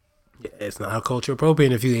 Yeah, it's not a culture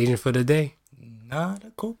appropriate if you Asian for the day. Not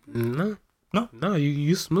a cool. No,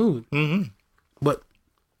 you smooth. Mm-hmm. But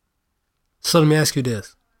so let me ask you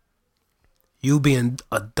this: you being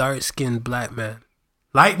a dark-skinned black man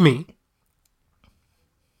like me,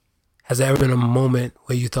 has there ever been a moment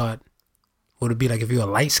where you thought, would it be like if you were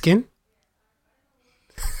light skinned?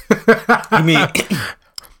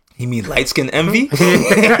 You mean light skin envy?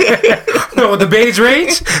 No, with the beige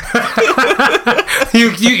rage?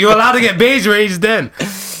 you're allowed to get beige rage then.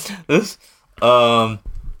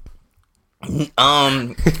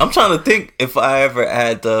 I'm trying to think if I ever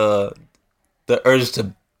had the urge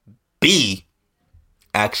to be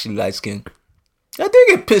actually light skinned. I did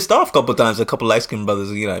get pissed off a couple times. A couple light skinned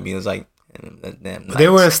brothers, you know what I mean? It's like damn, they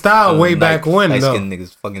were in style way back when. Light though. skinned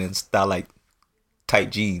niggas fucking in style like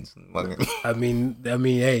tight jeans. I mean,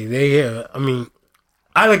 hey, they here. I mean,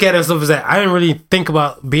 I look at it stuff as that I didn't really think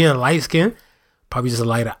about being light skinned. Probably just a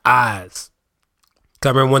lighter eyes. I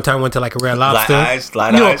remember one time I went to like a Red Lobster.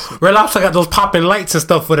 Light eyes. Red Lobster got those popping lights and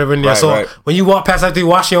stuff, whatever in there. Right. When you walk past after you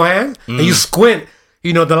wash your hands and you squint,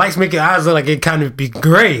 you know, the lights make your eyes look like it kind of be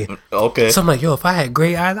gray. Okay. So I'm like, yo, if I had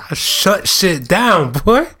gray eyes, I'd shut shit down,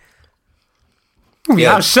 boy.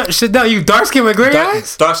 Yeah, I'll shut shit down. You dark skin with gray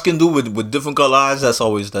eyes? Dark skin dude with different color eyes, that's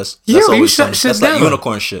always you shut shit that's down. like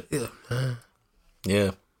unicorn shit.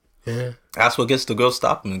 Yeah. That's what gets the girl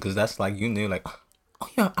stopping, because that's like you knew like, oh,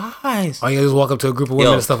 your eyes. Oh, you just walk up to a group of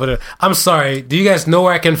women and stuff like that. I'm sorry. Do you guys know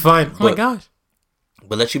where I can find? Oh my gosh.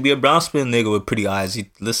 But let you be a brown skin nigga with pretty eyes.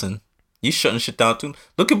 Listen, you shutting shit down too.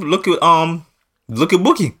 Look at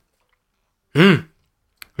Bookie. Yeah,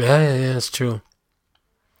 it's true.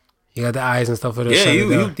 You got the eyes and stuff for the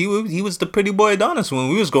he was the pretty boy Adonis when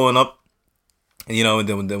we was growing up. You know, and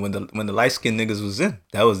then when the light skinned niggas was in,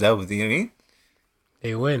 that was you know what I mean?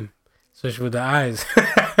 They win, especially with the eyes.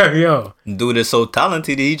 Yo, dude is so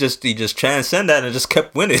talented. He just transcended that and just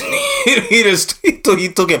kept winning. he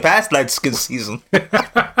took it past light skin season.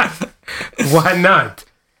 Why not?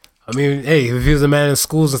 I mean, hey, if he was a man in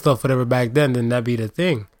schools and stuff, whatever back then that'd be the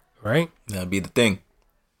thing, right? That'd be the thing.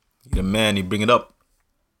 You're the man. You bring it up.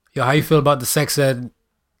 Yo, how you feel about the sex ed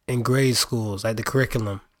in grade schools, like the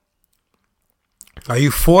curriculum? Are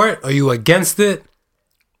you for it? Are you against it?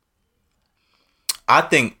 I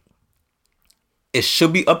think it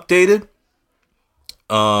should be updated.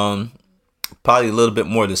 Probably a little bit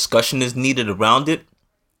more discussion is needed around it.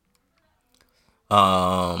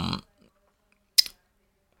 I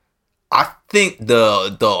think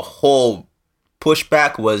the whole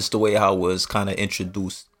pushback was the way how it was kind of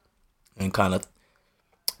introduced and kind of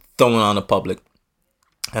thrown on the public.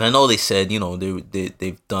 And I know they said, you know,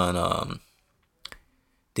 they've done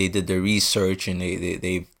they did their research and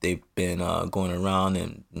they've been going around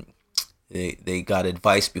and they got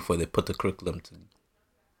advice before they put the curriculum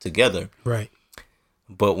together. Right.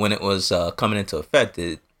 But when it was coming into effect,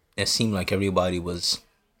 it seemed like everybody was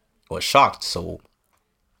shocked. So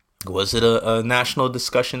was it a national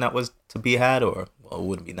discussion that was to be had, or well, it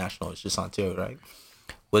wouldn't be national? It's just Ontario, right?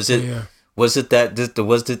 Was it? Yeah. Was it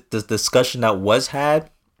the discussion that was had?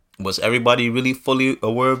 Was everybody really fully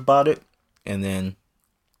aware about it? And then,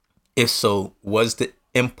 if so, was the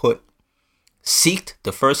input seeked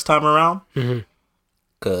the first time around?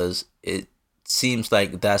 Because it seems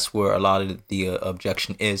like that's where a lot of the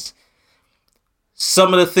objection is.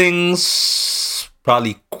 Some of the things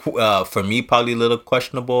probably for me probably a little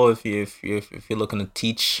questionable if you're looking to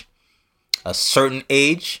teach a certain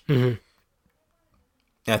age.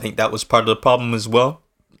 I think that was part of the problem as well.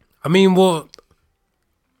 I mean, well,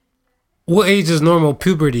 what age is normal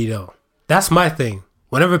puberty though? That's my thing.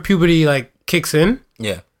 Whenever puberty like kicks in,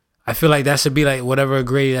 yeah, I feel like that should be like whatever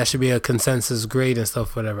grade, that should be a consensus grade and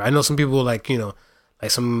stuff, whatever. I know some people like, you know,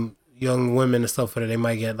 like some young women and stuff, whatever, they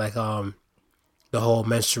might get like the whole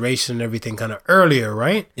menstruation and everything kind of earlier,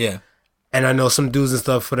 right? Yeah. And I know some dudes and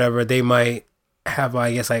stuff, whatever, they might have,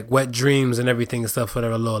 I guess, like wet dreams and everything and stuff,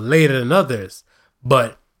 whatever, a little later than others.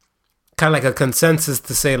 But kind of like a consensus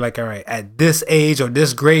to say like, all right, at this age or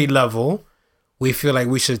this grade level, we feel like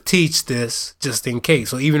we should teach this just in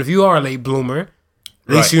case. So even if you are a late bloomer,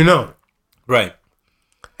 at least you know. Right.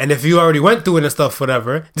 And if you already went through it and stuff,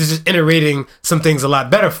 whatever, this is iterating some things a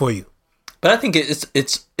lot better for you. But I think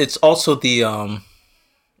it's also the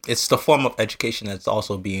it's the form of education that's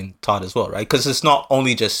also being taught as well, right? Because it's not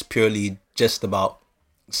only just purely just about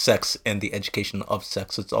sex and the education of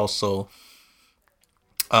sex. It's also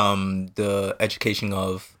the education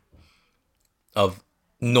of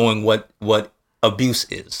knowing what abuse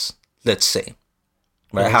is, let's say,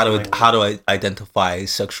 right? How to identify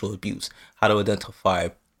sexual abuse, how to identify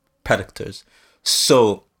predators.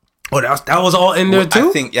 So, that was all in there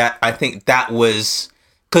too. I think that was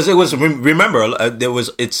because it was. Remember,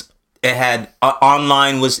 it had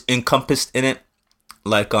online was encompassed in it,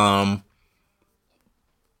 like the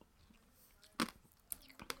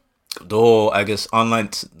whole, I guess,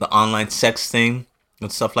 the online sex thing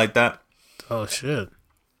and stuff like that. Oh shit.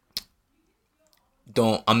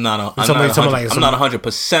 I'm not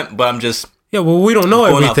 100%, but I'm just well, we don't know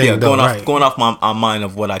everything. Going off my mind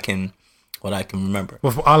of what I can remember.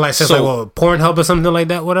 With online sex, like Pornhub or something like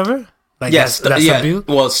that, whatever. Like yes, that's abuse?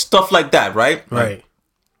 Well, stuff like that, right? Right. Like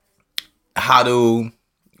how to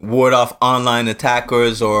ward off online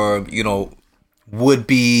attackers or would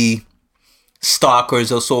be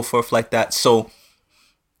stalkers or so forth like that. So,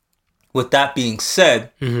 with that being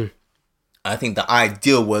said, I think the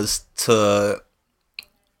ideal was to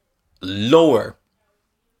lower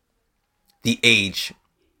the age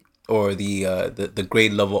or the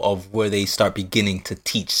grade level of where they start beginning to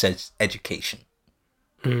teach sex education.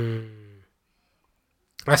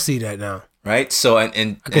 I see that now. Right? So I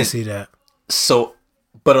can see that. So,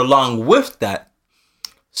 but along with that,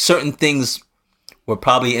 certain things were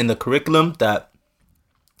probably in the curriculum that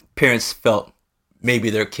parents felt maybe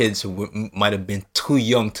their kids might have been too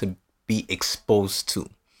young to be exposed to.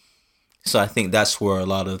 So I think that's where a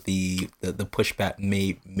lot of the pushback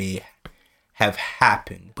may have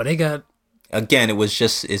happened. But they got, again, it was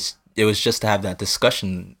just to have that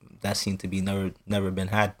discussion that seemed to be never been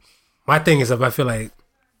had. My thing is, I feel like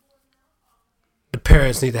the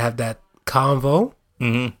parents need to have that convo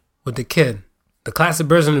with the kid. The classic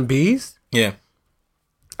birds and the bees. Yeah.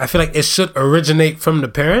 I feel like it should originate from the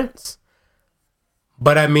parents.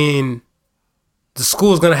 But I mean, the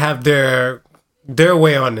school's gonna have their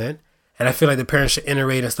way on it. And I feel like the parents should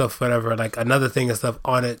iterate and stuff, whatever, like another thing and stuff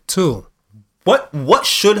on it too. What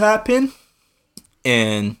should happen,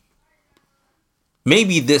 and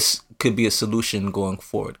maybe this could be a solution going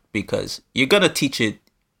forward, because you're gonna teach it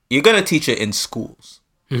in schools,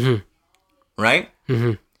 right?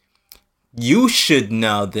 You should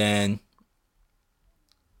give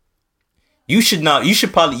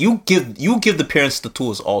the parents the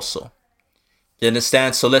tools also. You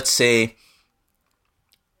understand? So let's say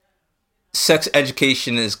sex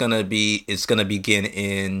education is gonna begin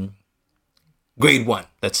in grade 1,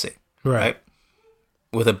 let's say, right?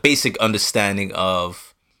 With a basic understanding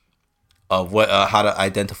of what how to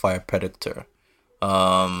identify a predator,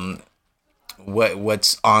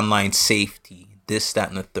 what's online safety, this, that,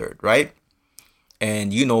 and the third, right?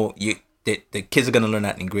 And the kids are gonna learn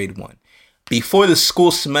that in grade 1. Before the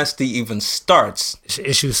school semester even starts,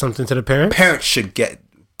 issue something to the parents. Parents should get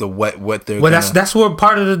what they're. Well, that's where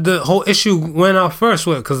part of the whole issue went off first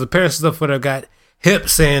with, because the parents and stuff would have got hip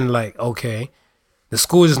saying like, okay, the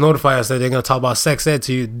school just notified us that they're gonna talk about sex ed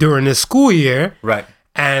to you during this school year, right?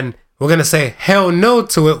 And we're gonna say hell no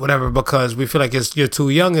to it, whatever, because we feel like you're too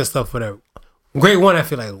young and stuff, whatever. Grade 1, I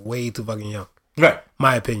feel like way too fucking young, right?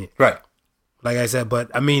 My opinion, right? Like I said, but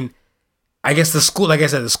I mean, I guess the school, like I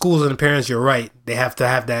said, the schools and the parents, you're right. They have to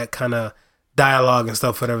have that kind of dialogue and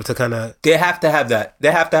stuff, whatever, to kind of. They have to have that.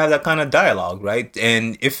 They have to have that kind of dialogue, right?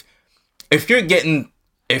 And if you're getting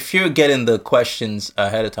the questions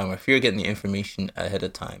ahead of time, or if you're getting the information ahead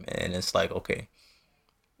of time, and it's like, okay,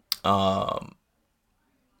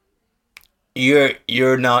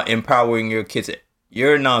 you're not empowering your kids.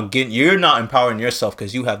 You're not empowering yourself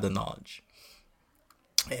because you have the knowledge,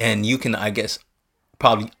 and you can, I guess,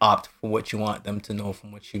 probably opt for what you want them to know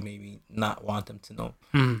from what you maybe not want them to know.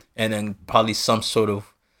 And then probably some sort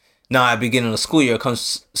of, now at the beginning of the school year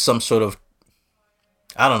comes some sort of,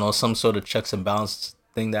 I don't know, some sort of checks and balance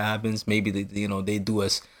thing that happens. Maybe they do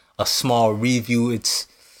a small review. It's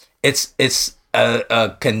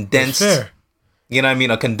a condensed, you know what I mean?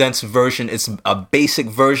 A condensed version. It's a basic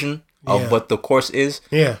version of what the course is.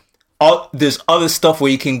 Yeah. There's other stuff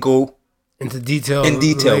where you can go into detail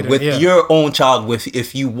later, with your own child,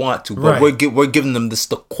 if you want to, but we're giving them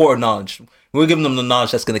the core knowledge. We're giving them the knowledge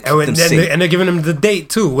that's going to keep them safe, and they're giving them the date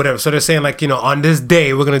too, whatever. So they're saying like, on this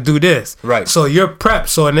day we're going to do this, right? So you're prepped.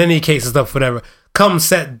 So in any case and stuff, whatever, come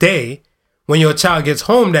set day when your child gets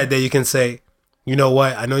home that day, you can say, you know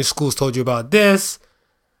what, I know your school's told you about this.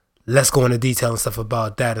 Let's go into detail and stuff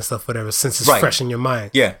about that and stuff, whatever, since it's fresh in your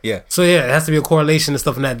mind. Yeah. So it has to be a correlation and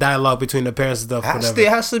stuff in that dialogue between the parents and stuff. It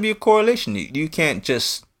has to be a correlation. You can't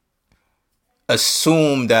just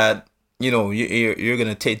assume that, you're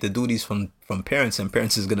gonna take the duties from parents and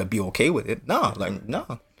parents is gonna be okay with it.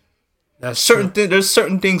 No. That's There's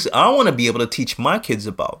certain things I want to be able to teach my kids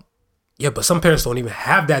about. Yeah, but some parents don't even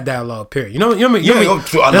have that dialogue. Period. You know what I mean?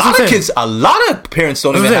 A lot of parents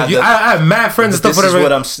don't even have that. I have mad friends and stuff.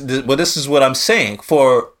 This is what I'm saying.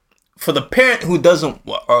 For the parent who doesn't,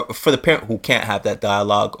 or for the parent who can't have that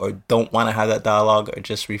dialogue, or don't want to have that dialogue, or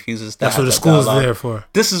just refuses to. That's what the school's there for.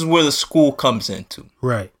 This is where the school comes into.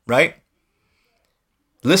 Right.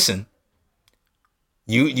 Listen,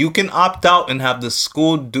 you can opt out and have the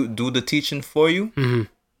school do the teaching for you,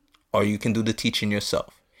 or you can do the teaching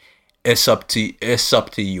yourself. It's up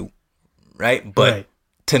to you, right? But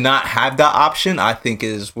to not have that option, I think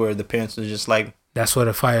is where the parents are just like, that's where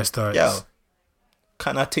the fire starts. Yo,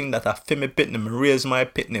 kind of thing that I feel me pitting Maria's my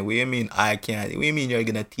pitting. What do you mean I can't? What do you mean you're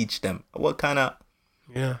gonna teach them? What kind of?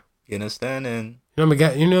 Yeah, you understand? And you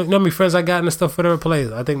know how many friends I got and stuff for their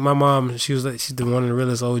plays. I think my mom, she's the one of the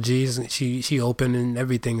realest OGs. She open and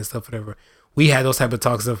everything and stuff, whatever. We had those type of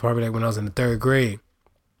talks stuff probably like when I was in the 3rd grade.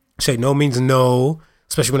 She like, no means no.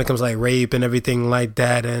 Especially when it comes to like rape and everything like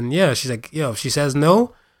that. And yeah, she's like, yo, if she says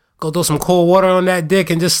no, go throw some cold water on that dick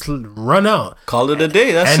and just run out. Call it a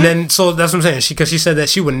day. Then, so that's what I'm saying. Because she said that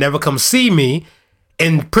she would never come see me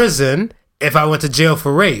in prison if I went to jail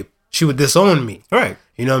for rape. She would disown me. Right.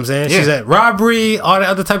 You know what I'm saying? Yeah. She said robbery, all that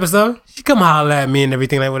other type of stuff. She come holler at me and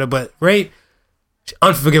everything like that. But rape,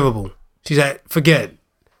 unforgivable. She said, forget.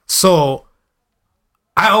 So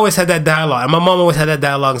I always had that dialogue. And my mom always had that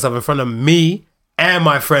dialogue and stuff in front of me and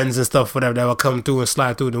my friends and stuff, whatever, that will come through and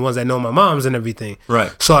slide through, the ones that know my moms and everything.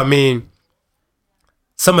 Right. So, I mean,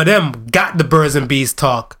 some of them got the birds and bees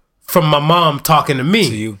talk from my mom talking to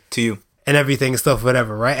me. To you. And everything and stuff,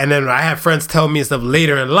 whatever, right? And then I have friends tell me and stuff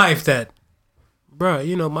later in life that, bro,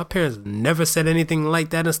 you know, my parents never said anything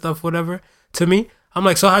like that and stuff, whatever, to me. I'm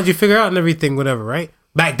like, so how'd you figure out and everything, whatever, right?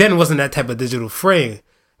 Back then, it wasn't that type of digital frame,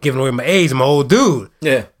 giving away my age, my old dude.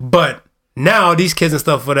 Yeah. But now these kids and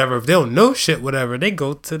stuff, whatever, if they don't know shit, whatever, they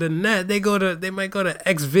go to the net. They might go to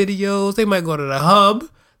X videos. They might go to the hub,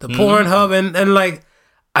 the porn hub, and like,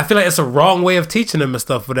 I feel like it's a wrong way of teaching them and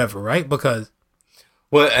stuff, whatever, right? Because,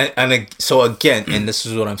 well, so again, and this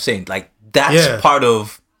is what I'm saying, like that's part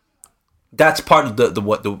of the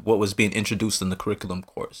what was being introduced in the curriculum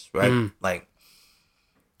course, right? Like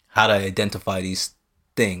how to identify these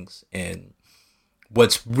things and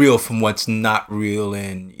what's real from what's not real,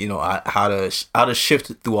 and you know how to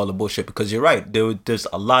shift through all the bullshit. Because you're right, there's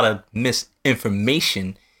a lot of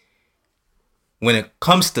misinformation when it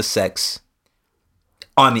comes to sex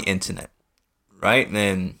on the internet, right?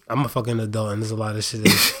 And I'm a fucking adult, and there's a lot of shit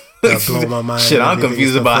that blow my mind. Shit, I'm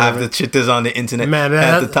confused about half the shit that's on the internet, man.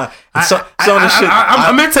 At the time,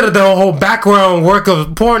 I'm into the whole background work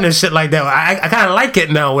of porn and shit like that. I kind of like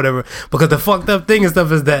it now, whatever. Because the fucked up thing and stuff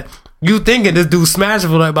is that you thinking this dude smashed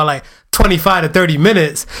for like by like 25 to 30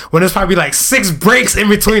 minutes when there's probably like 6 breaks in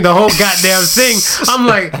between the whole goddamn thing. I'm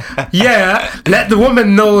like, yeah, let the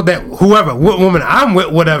woman know that what woman I'm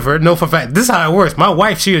with, whatever, know for a fact, this is how it works. My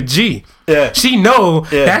wife, she a G. Yeah. She know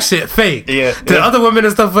that shit fake. Yeah. The other women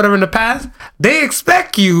and stuff, whatever in the past, they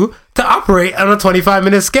expect you to operate on a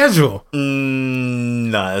 25-minute schedule.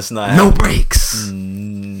 Nah, it's not. No breaks.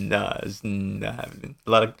 Nah, it's not happening. A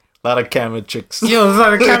lot of camera tricks. Yo, it's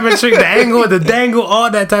like a camera trick, the angle, the dangle,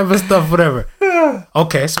 all that type of stuff, whatever.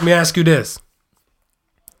 Okay, so let me ask you this.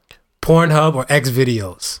 Pornhub or X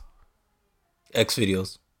videos? X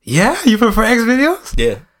videos. Yeah? You prefer X videos?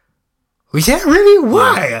 Yeah. Well, yeah, really?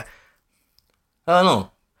 Why? Yeah. I don't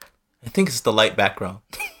know. I think it's the light background.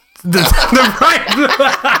 the right.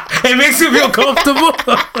 It makes you feel comfortable.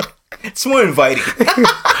 It's more inviting. I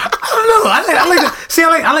don't know.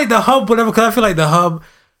 I like the hub, whatever, because I feel like the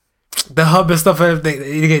hub and stuff,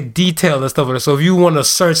 they get detailed and stuff. So if you want to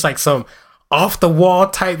search like some off the wall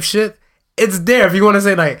type shit, it's there. If you want to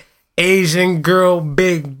say like Asian girl,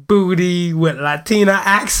 big booty with Latina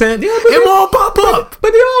accent, it won't pop up.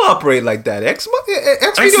 But they all operate like that. X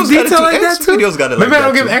videos detail like that too. Videos got it. Maybe I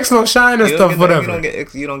don't give X no shine and stuff. Whatever.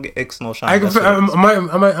 You don't get X no shine. I don't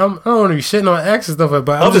want to be shitting on X and stuff,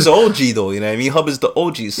 but Hub is OG though. You know what I mean? Hub is the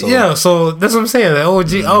OG. So yeah. So that's what I'm saying. The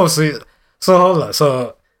OG. Oh, so hold on.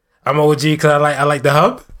 So I'm OG because I like the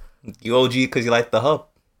hub. You OG because you like the hub.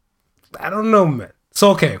 I don't know, man.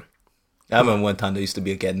 So okay. I remember one time there used to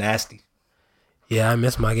be a Get Nasty. Yeah, I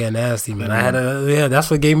miss my Get Nasty, man. I had that's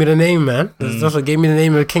what gave me the name, man. That's what gave me the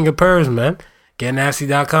name of the King of Purrs, man.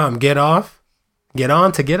 GetNasty.com. Get off. Get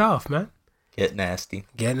on to get off, man. Get Nasty.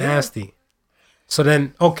 Get Nasty. So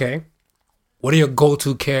then, okay. What are your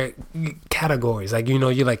go-to categories? Like, you know,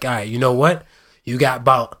 you're like, all right, you know what? You got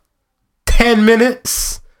about 10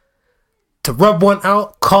 minutes to rub one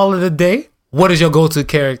out, call it a day. What is your go-to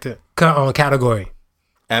category?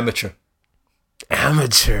 Amateur.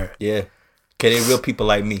 Amateur. Yeah. Okay, they real people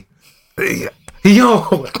like me.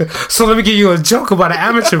 Yo, so let me give you a joke about an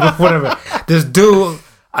amateur, but whatever. This dude,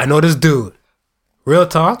 I know this dude. Real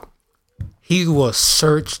talk, he will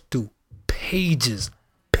search through pages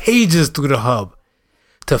through the hub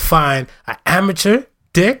to find an amateur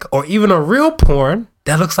dick or even a real porn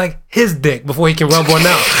that looks like his dick before he can rub one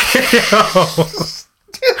out.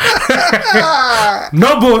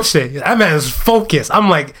 No bullshit. That man is focused. I'm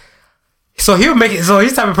like, so he'll make it. So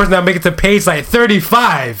he's the type of person that'll make it to page like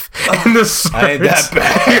 35 in the search. I ain't that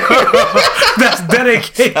bad. That's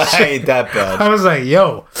dedication. I ain't that bad. I was like,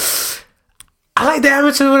 yo, I like the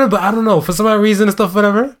amateur one, but I don't know, for some odd reason and stuff,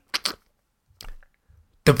 whatever.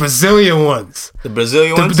 The Brazilian ones. The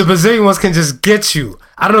Brazilian ones? The Brazilian ones can just get you.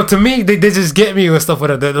 I don't know. To me, they just get me and stuff,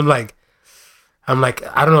 whatever. I'm like,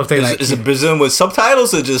 I don't know if they like. Is it Brazilian with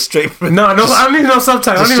subtitles or just straight? No, I don't even know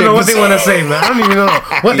subtitles. I don't even know what they want to say, man. I don't even know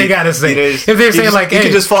what they got to say. If they say like, you hey,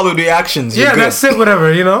 can just follow the actions. Yeah, that's it,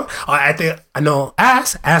 whatever, you know. I think I know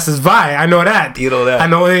ass. Ass is vi. I know that. You know that. I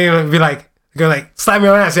know they be like, go like, slap me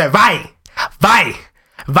on ass. Yeah, vi.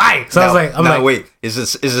 So I was like, I'm like, wait, is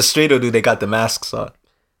it straight or do they got the masks on?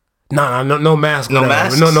 No mask. No whatever.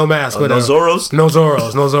 masks. No mask. No Zorros. No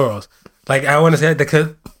Zorros. Like I want to say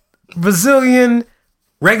the Brazilian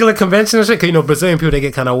regular conventional shit. Cause you know Brazilian people, they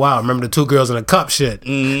get kind of wild. Remember the two girls in a cup shit?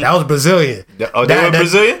 Mm-hmm. That was Brazilian. They were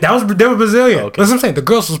Brazilian. They were Brazilian. Okay. That's what I'm saying. The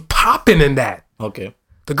girls was popping in that. Okay.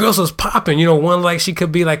 The girls was popping. You know, one like she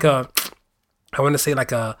could be like a, I want to say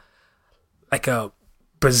like a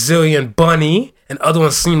Brazilian bunny, and other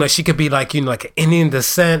one seemed like she could be like, you know, like an Indian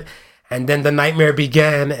descent. And then the nightmare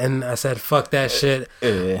began, and I said, "Fuck that shit."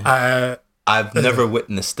 I've never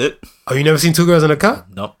witnessed it. Oh, you never seen two girls in a cup?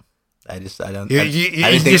 Nope. I don't.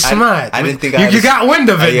 You're smart. I didn't think you got wind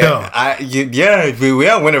of it though.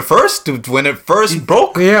 When it first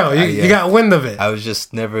broke. Yeah, you got wind of it. I was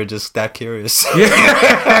just never that curious.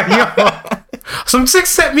 Yeah, yo, some chick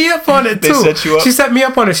set me up on it too. They set you up? She set me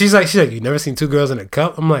up on it. She's like, you never seen two girls in a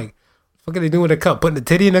cup? I'm like, what are they doing with a cup? Putting the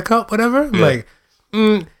titty in a cup, whatever. I'm like,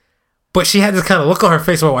 But she had this kind of look on her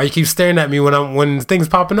face, like, why you keep staring at me when things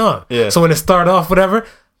popping up? Yeah. So when it started off, whatever,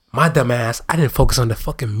 my dumb ass, I didn't focus on the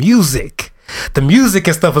fucking music. The music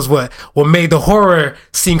and stuff is what made the horror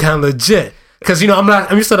seem kind of legit. Because, you know,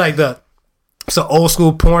 I'm used to like so old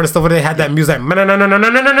school porn and stuff where they had that music, you know,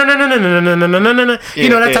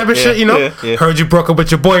 that type of shit, you know? Heard you broke up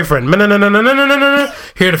with your boyfriend.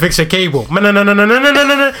 Here to fix your cable.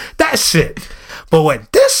 That shit. But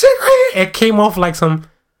what this shit right here, it came off like some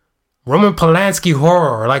Roman Polanski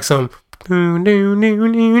horror, or like some. I'm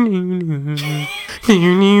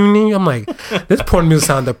like, this porn music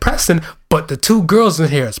sound depressing, but the two girls in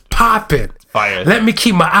here is popping. Fire. Let me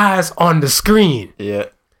keep my eyes on the screen. Yeah.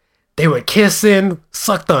 They were kissing,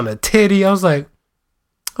 sucked on a titty. I was like,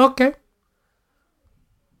 okay.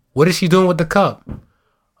 What is she doing with the cup?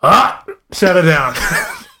 Shut her down.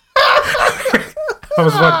 I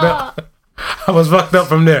was fucked up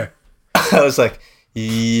from there. I was like,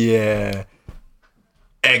 yeah.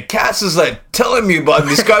 And Cass is like telling me about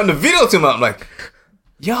describing the video to me. I'm like,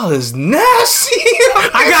 y'all is nasty.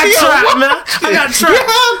 I got trapped, man. I got trapped.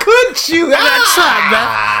 How could you? I got trapped,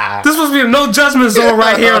 man. This supposed to be a no judgment zone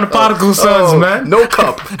right here on the Particle Sons, man. No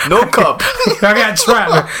cup. I got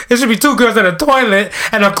trapped, man. It should be two girls in a toilet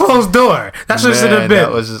and a closed door. That's what it should have been.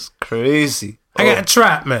 That was just crazy. I got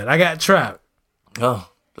trapped, man. I got trapped. Oh,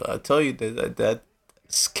 I tell you that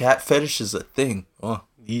cat fetish is a thing. Oh.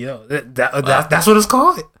 Yo, that's what it's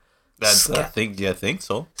called. I think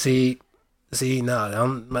so. See, no,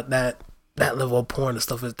 that level of porn and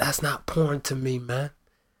stuff that's not porn to me, man.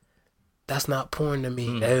 That's not porn to me.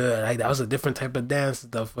 Like that was a different type of dance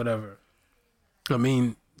and stuff, whatever. I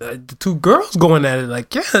mean, the two girls going at it,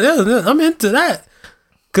 like yeah, I'm into that.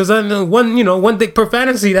 Cause I know one dick per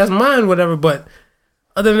fantasy, that's mine, whatever. But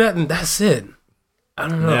other than that, that's it. I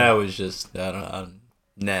don't know. That was just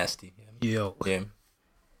nasty. Yo. Yeah.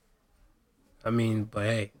 I mean, but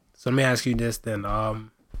hey, so let me ask you this then.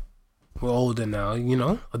 We're older now, you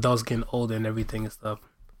know, adults getting older and everything and stuff.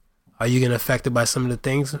 Are you getting affected by some of the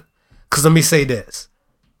things? Because let me say this.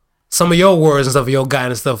 Some of your words and stuff, your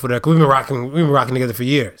guidance and stuff, whatever, we've been rocking together for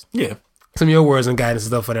years. Yeah. Some of your words and guidance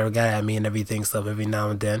and stuff, whatever, got at me and everything stuff every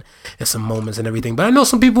now and then, and some moments and everything. But I know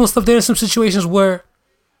some people and stuff, there are some situations where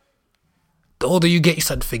the older you get, you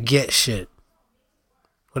start to forget shit.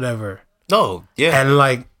 Whatever. Oh, yeah. And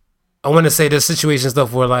like, I want to say there's situations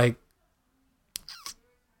stuff where like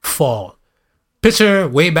fall. Picture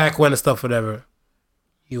way back when and stuff, whatever.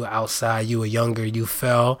 You were outside, you were younger, you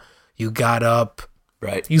fell, you got up,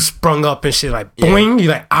 right? You sprung up and shit like boing.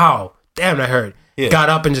 You're like, ow, damn, that hurt. Yeah. Got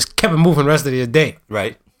up and just kept it moving the rest of your day.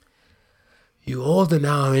 Right. You older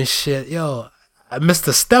now and shit. Yo, I missed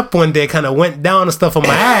a step one day, kind of went down and stuff on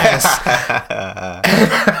my ass.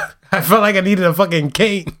 I felt like I needed a fucking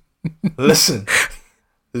cane. Listen.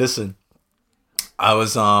 I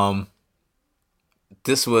was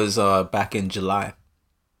this was back in July,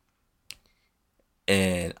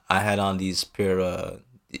 and I had on these pair of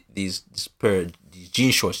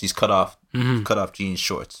jean shorts, these cut off jean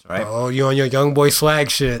shorts, right? Oh, you on your young boy swag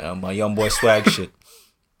shit? My young boy swag shit.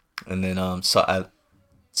 And then so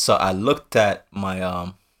I looked at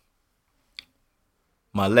my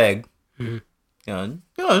my leg,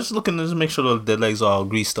 just looking to make sure the legs are all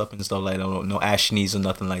greased up and stuff like that, no ash knees or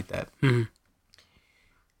nothing like that.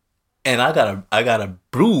 And I got a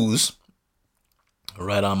bruise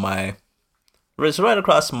right on my wrist, right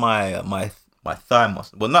across my thigh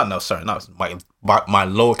muscle. Well, not my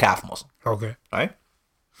lower calf muscle. Okay. Right.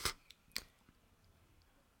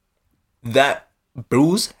 That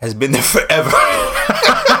bruise has been there forever.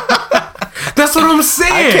 That's what I'm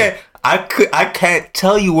saying. I can't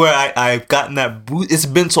tell you where I've gotten that bruise. It's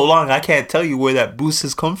been so long. I can't tell you where that bruise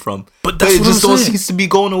has come from. But it just don't seem to be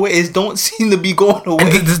going away. It don't seem to be going away.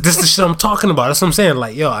 And this is the shit I'm talking about. That's what I'm saying.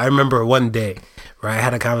 Like, yo, I remember one day, right? I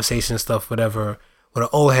had a conversation and stuff, whatever, with an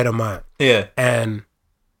old head of mine. Yeah. And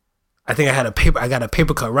I think I got a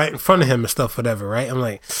paper cut right in front of him and stuff, whatever, right? I'm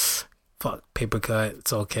like, fuck, paper cut,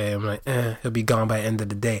 it's okay. I'm like, he'll be gone by the end of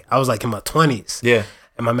the day. I was like in my 20s. Yeah.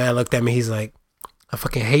 And my man looked at me, he's like, I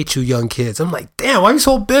fucking hate you young kids. I'm like, damn, why are you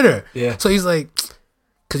so bitter? Yeah. So he's like,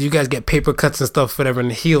 because you guys get paper cuts and stuff, whatever,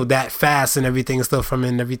 and heal that fast and everything and stuff from it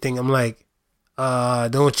and everything. I'm like,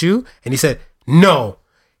 don't you? And he said, no.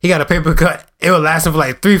 He got a paper cut. It was lasting for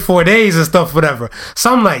like 3-4 days and stuff, whatever.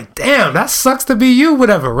 So I'm like, damn, that sucks to be you,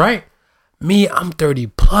 whatever, right? Me, I'm 30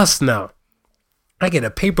 plus now. I get a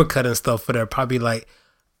paper cut and stuff, whatever, probably like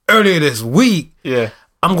earlier this week. Yeah.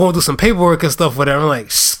 I'm going through some paperwork and stuff, whatever. I'm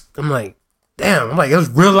like, damn, it was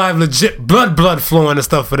real live, legit blood flowing and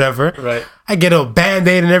stuff, whatever. Right. I get a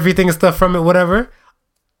Band-Aid and everything and stuff from it, whatever.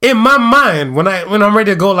 In my mind, when I'm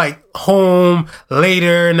ready to go like home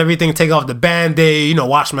later and everything, take off the Band-Aid,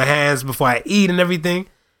 wash my hands before I eat and everything,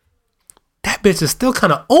 that bitch is still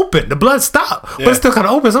kind of open. The blood stopped, but it's still kind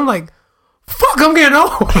of open. So I'm like, fuck, I'm getting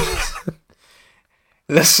old.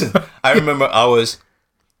 Listen, I remember I was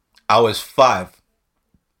 5,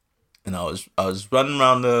 and I was running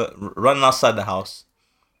outside the house,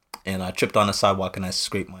 and I tripped on the sidewalk and I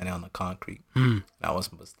scraped my nail on the concrete. That was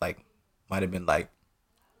like, might have been like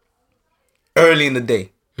early in the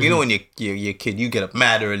day. You know, when you're a kid, you get up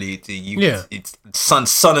mad early. It's sun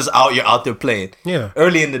is out. You're out there playing. Yeah.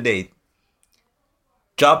 Early in the day.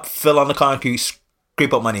 Fell on the concrete,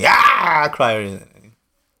 scrape up my knee. I cried.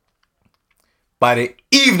 By the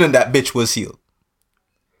evening, that bitch was healed.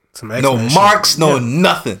 No marks,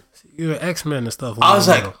 nothing. You're an X-Men and stuff. I was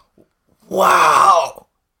like, wow.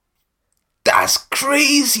 That's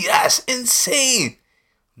crazy. That's insane.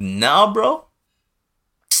 Now, bro.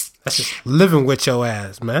 That's just living with your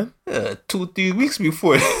ass, man. 2-3 weeks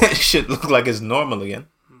before that shit look like it's normal again.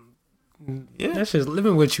 Yeah. That's just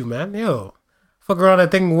living with you, man. Yo. Fuck around. I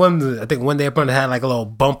think one day I probably had like a little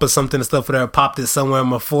bump or something and stuff where I popped it somewhere on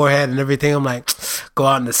my forehead and everything. I'm like, go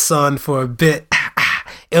out in the sun for a bit.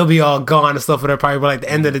 It'll be all gone and stuff where probably by like the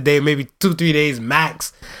end of the day, maybe 2-3 days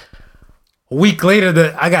max. A week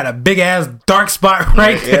later, I got a big ass dark spot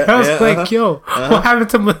right there. I was like, yo, what happened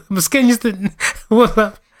to my skin? What's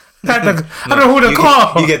up? I don't know who to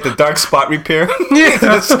call. You get the dark spot repair. Yeah,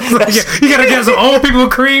 you gotta get some old people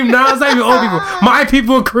cream. No, it's not even old people. My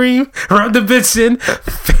people cream. Rub the bitch in,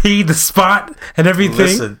 fade the spot and everything.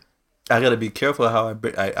 Listen, I gotta be careful how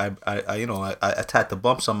I attack the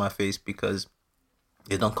bumps on my face because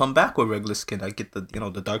it don't come back with regular skin. I get the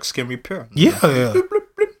the dark skin repair. Yeah. Bloop, bloop,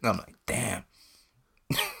 bloop. I'm like, damn.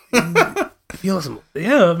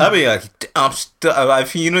 Yeah. I mean, like, I'm still.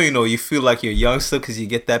 You feel like you're young still because you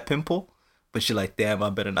get that pimple, but you're like, damn, I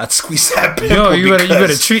better not squeeze that pimple. Yo, you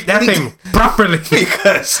better treat that thing properly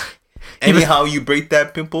because anyhow you break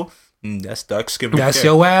that pimple, that's dark skin repair. That's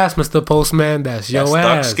your ass, Mr. Postman. That's your ass.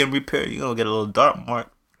 Dark skin repair. You're gonna get a little dark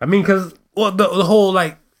mark. I mean, because the whole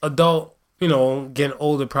like adult, getting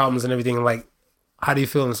older problems and everything. Like, how do you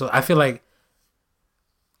feel? And so I feel like.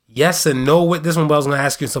 Yes and no with this one, but I was gonna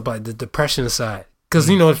ask you something about the depression side, because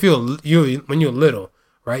if you when you're little,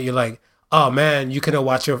 right? You're like, oh man, you couldn't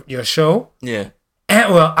watch your show, yeah,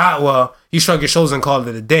 and you shrug your shoulders and call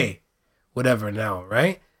it a day, whatever now,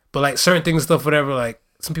 right? But like certain things, stuff, whatever, like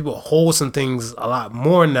some people hold some things a lot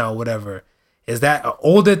more now, whatever. Is that an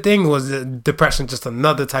older thing, or is depression just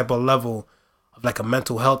another type of level of like a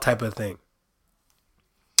mental health type of thing?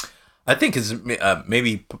 I think it's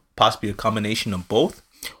maybe possibly a combination of both.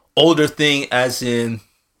 Older thing, as in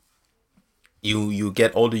you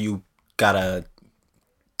get older, you gotta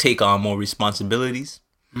take on more responsibilities,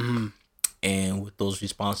 and with those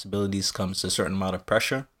responsibilities comes a certain amount of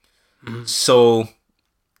pressure. So,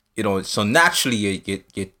 so naturally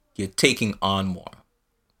you're taking on more.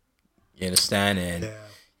 You understand? And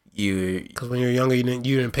because when you're younger, you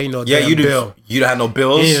didn't pay no you bill. You don't have no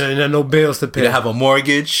bills. You didn't have no bills to pay. You didn't have a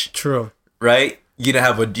mortgage. True. Right? You didn't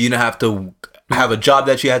have to have a job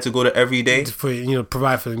that you had to go to every day for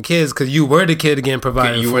provide for the kids, because you were the kid again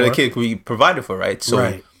provided for. You were the kid we provided for, right?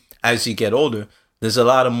 So as you get older, there's a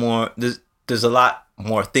lot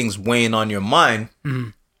more things weighing on your mind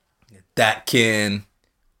that can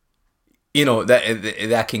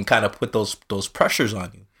that can kind of put those pressures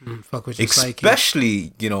on you. Fuck with your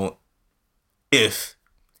especially psyche. If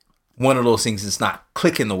one of those things is not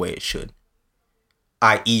clicking the way it should,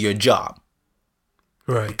 i.e. your job.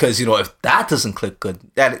 Right. Because, if that doesn't click good,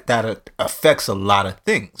 that affects a lot of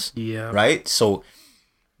things. Yeah. Right? So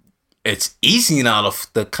it's easy now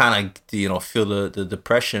to kind of, feel the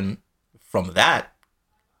depression from that.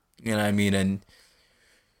 You know what I mean? And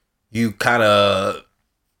you're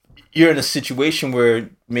in a situation where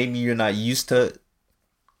maybe you're not used to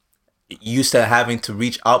having to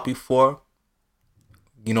reach out before.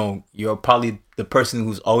 You're probably the person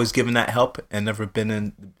who's always given that help and never been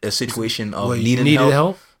in a situation of needing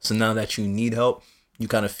help. So now that you need help, you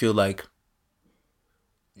kind of feel like,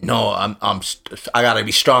 no, I gotta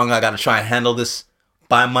be strong. I gotta try and handle this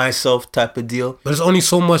by myself, type of deal. But there's only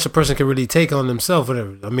so much a person can really take on themselves.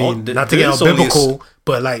 Whatever. I mean, not to get all biblical,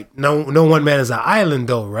 but like no one man is an island,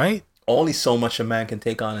 though, right? Only so much a man can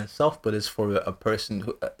take on himself, but it's for a person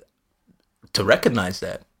who to recognize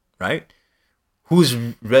that, right? Who's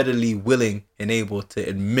readily willing and able to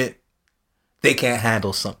admit they can't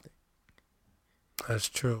handle something. That's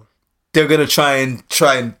true. They're gonna try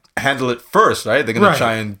and handle it first, right? They're gonna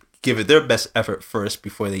try and give it their best effort first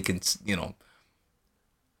before they can,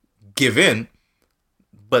 give in.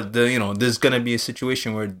 But there's gonna be a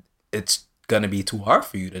situation where it's gonna be too hard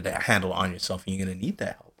for you to handle on yourself, and you're gonna need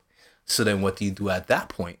that help. So then, what do you do at that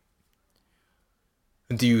point?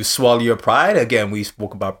 Do you swallow your pride? Again, we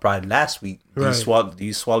spoke about pride last week. Do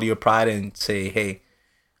you swallow your pride and say, "Hey,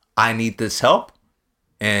 I need this help,"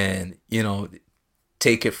 and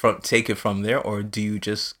take it from there, or do you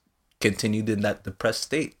just continue in that depressed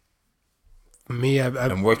state? For me,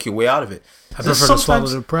 and work your way out of it. I prefer to swallow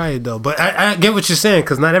the pride, though. But I get what you're saying,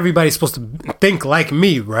 because not everybody's supposed to think like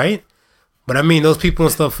me, right? But I mean, those people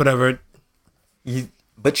and stuff, whatever.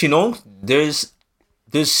 But there's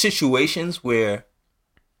situations where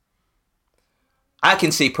I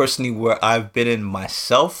can say personally where I've been in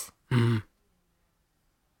myself,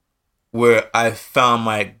 where I found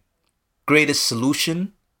my greatest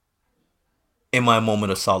solution in my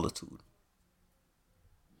moment of solitude.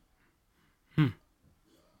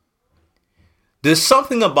 There's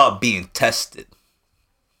something about being tested,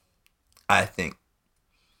 I think,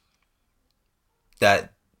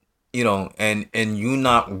 that and you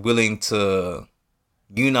not willing to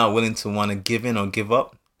want to give in or give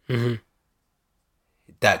up.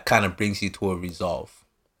 That kind of brings you to a resolve.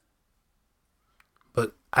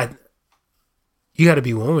 But you got to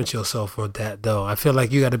be one with yourself for that, though. I feel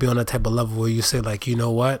like you got to be on that type of level where you say, like, you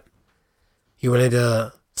know what? You need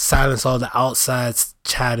to silence all the outside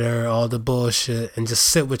chatter, all the bullshit, and just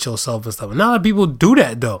sit with yourself and stuff. And not a lot of people do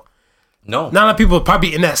that, though. No. Not a lot of people are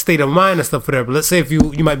probably in that state of mind and stuff, whatever. But let's say if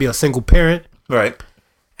you might be a single parent. Right.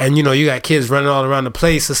 And, you got kids running all around the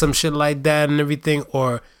place or some shit like that and everything.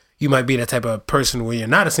 Or you might be that type of person where you're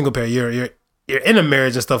not a single parent. You're in a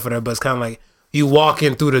marriage and stuff, whatever. But it's kind of like you walk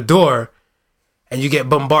in through the door and you get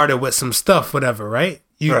bombarded with some stuff, whatever, right?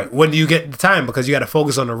 When do you get the time? Because you got to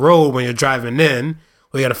focus on the road when you're driving in,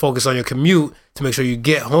 or you got to focus on your commute to make sure you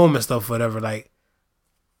get home and stuff, whatever. Like,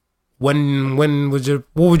 what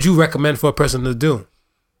would you recommend for a person to do?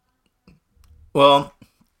 Well,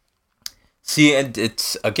 see, and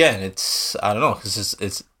it's I don't know, because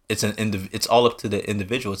it's all up to the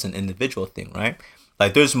individual. It's an individual thing, right?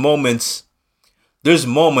 Like there's moments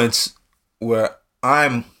where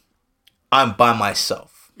I'm by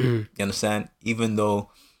myself. You understand? Even though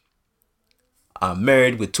I'm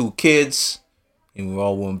married with 2 kids and we're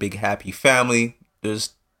all one big happy family,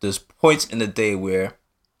 there's points in the day where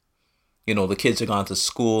the kids are gone to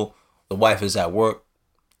school, the wife is at work,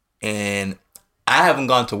 and I haven't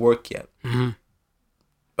gone to work yet.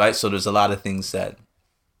 Right? So there's a lot of things that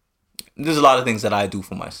I do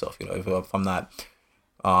for myself. If I'm not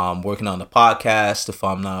working on the podcast, if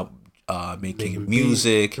I'm not making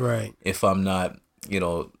music, right? If I'm not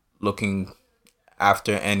looking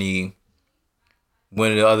after any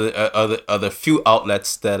one of the other few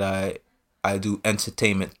outlets that I do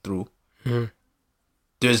entertainment through. Mm-hmm.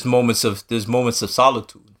 There's moments of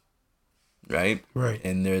solitude, right? Right.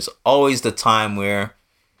 And there's always the time where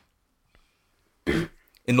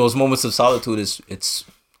in those moments of solitude it's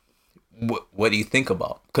what do you think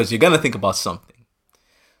about? Because you're gonna think about something.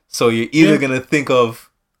 So you're either gonna think of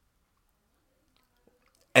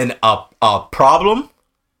a problem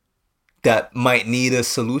that might need a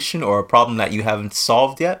solution, or a problem that you haven't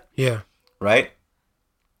solved yet. Yeah. Right?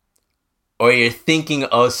 Or you're thinking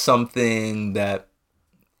of something that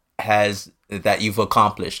you've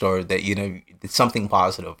accomplished, or that it's something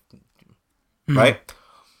positive. Right?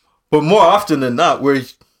 But more often than not, we're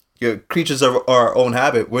creatures of our own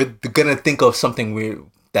habit. We're gonna think of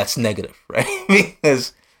something that's negative, right?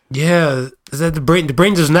 Because is that the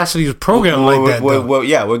brain just naturally is programmed like that. Well,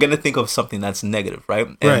 yeah, we're gonna think of something that's negative, right?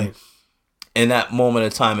 And right. In that moment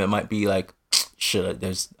of time, it might be like, shit,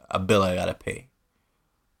 there's a bill I gotta pay,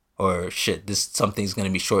 or shit, something's gonna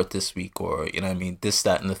be short this week, or you know what I mean, this,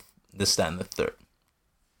 that, and the third,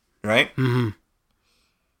 right? Mm-hmm.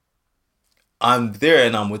 I'm there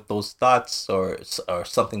and I'm with those thoughts, or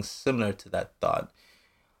something similar to that thought.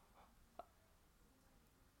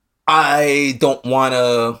 I don't want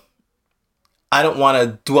to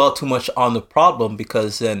dwell too much on the problem,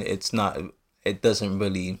 because then it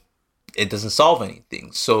doesn't solve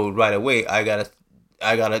anything. So right away I gotta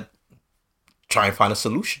try and find a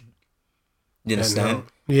solution. You understand?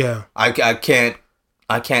 Yeah. I can't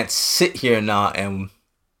sit here now, and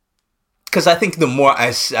because I think the more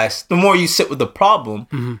you sit with the problem,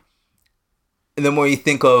 mm-hmm. and the more you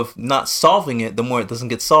think of not solving it, the more it doesn't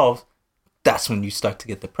get solved. That's when you start to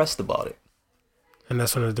get depressed about it, and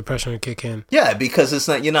that's when the depression will kick in. Yeah, because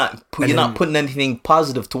you're not putting anything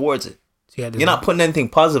positive towards it. Yeah, you're not putting anything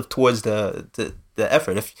positive towards the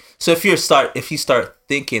effort. If you start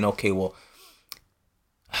thinking, okay, well,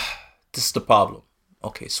 this is the problem.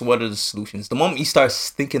 Okay, so what are the solutions? The moment you start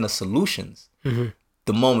thinking of solutions, mm-hmm.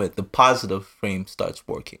 the moment the positive frame starts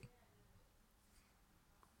working.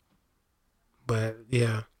 But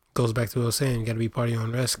yeah, goes back to what I was saying. You got to be part of your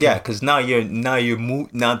own rescue. Yeah, because now you're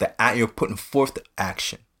putting forth the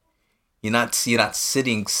action. You're not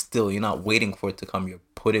sitting still. You're not waiting for it to come. You're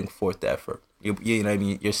putting forth the effort. You know what I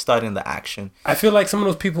mean? You're starting the action. I feel like some of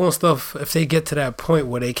those people and stuff, if they get to that point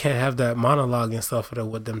where they can't have that monologue and stuff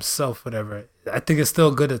with themselves, whatever, I think it's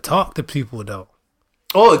still good to talk to people though.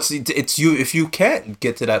 Oh, it's you. If you can't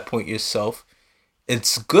get to that point yourself,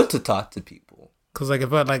 it's good to talk to people. Cause I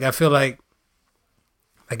feel like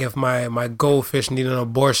if my goldfish need an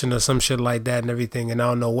abortion or some shit like that and everything, and I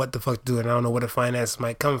don't know what the fuck to do, and I don't know where the finances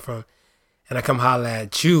might come from, and I come holler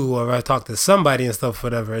at you, or I talk to somebody and stuff,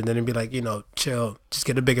 whatever, and then it'd be like, chill, just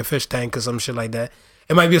get a bigger fish tank or some shit like that.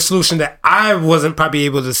 It might be a solution that I wasn't probably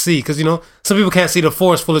able to see, because some people can't see the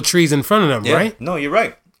forest full of trees in front of them, right? No, you're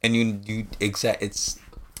right, and you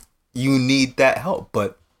need that help,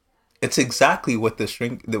 but it's exactly what the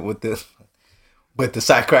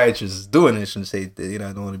psychiatrist is doing. I shouldn't say, I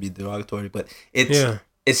don't want to be derogatory, but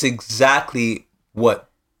it's exactly what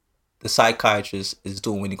the psychiatrist is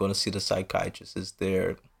doing when you're going to see the psychiatrist. Is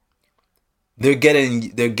they're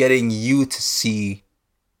getting you to see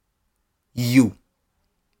you.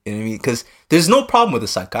 You know what I mean? Because there's no problem with a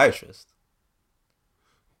psychiatrist.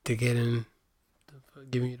 They're giving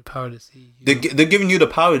you the power to see you. They're giving you the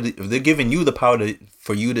power. They're giving you the power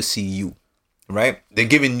for you to see you. Right? They're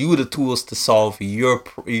giving you the tools to solve your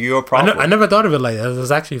problem. I never thought of it like that. It was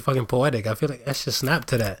actually fucking poetic. I feel like I should snap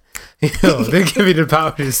to that. They're giving you the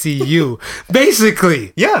power to see you.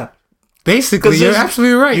 Basically. Yeah. Basically, you're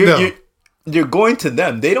absolutely right, though. You're going to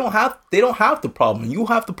them. They don't have the problem. You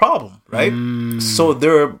have the problem, right? So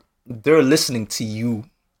they're listening to you.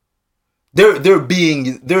 They're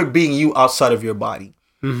being you outside of your body.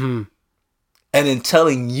 Mm-hmm. And then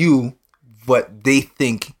telling you what they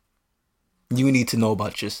think you need to know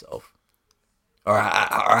about yourself, or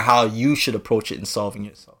how you should approach it in solving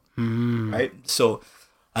yourself. Mm. Right? So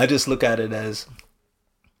I just look at it as,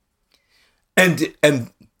 and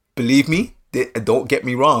believe me, don't get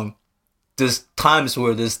me wrong, there's times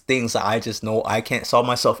where there's things that I just know I can't solve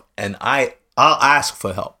myself, and I'll ask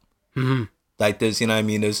for help. Mm-hmm. Like there's, you know what I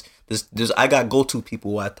mean, there's I got go-to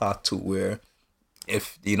people who I talk to, where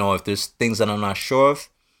if there's things that I'm not sure of,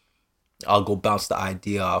 I'll go bounce the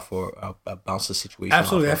idea off, or I'll bounce the situation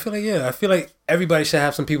Absolutely. off. I feel like everybody should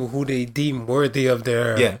have some people who they deem worthy of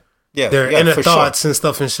their inner thoughts and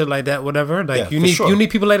stuff and shit like that, whatever. Like you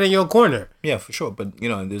need people like that in your corner. Yeah, for sure. But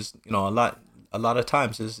there's a lot of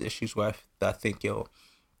times there's issues where I think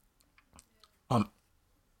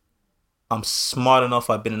I'm smart enough.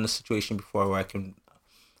 I've been in a situation before where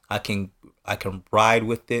I can ride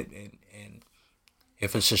with it, and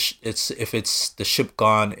if if it's the ship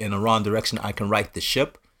gone in a wrong direction, I can right the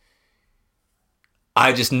ship.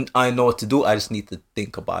 I know what to do. I just need to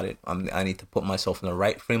think about it. I need to put myself in the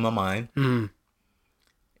right frame of mind.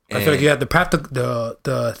 I feel like you have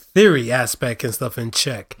the theory aspect and stuff in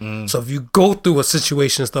check. So if you go through a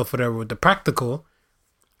situation and stuff, whatever, with the practical,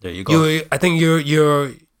 there you go. I think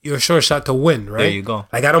you're a sure shot to win, right? There you go.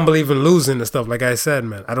 Like, I don't believe in losing and stuff. Like I said,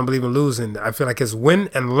 man, I don't believe in losing. I feel like it's win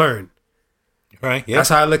and learn. Right. Yeah. That's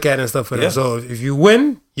how I look at it and stuff. Whatever. So if you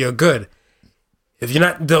win, you're good. If you're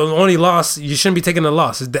not, the only loss, you shouldn't be taking the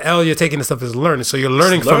loss. The L you're taking and stuff is learning. So you're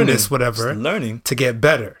learning from this, whatever, learning to get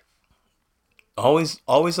better. Always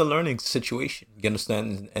a learning situation. You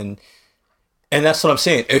understand? And that's what I'm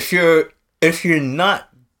saying. If you're not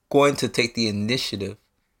going to take the initiative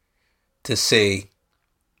to say,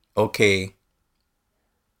 okay,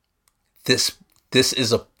 this is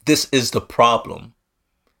the problem.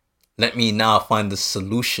 Let me now find the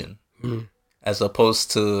solution, as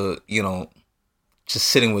opposed to, just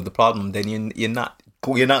sitting with the problem. Then you're not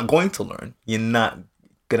going to learn. You're not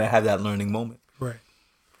gonna have that learning moment. Right.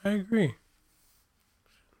 I agree.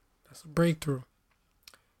 That's a breakthrough.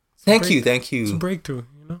 Thank you. It's a breakthrough.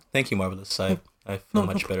 Thank you, Marvelous. I feel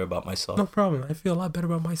much better about myself. No problem. I feel a lot better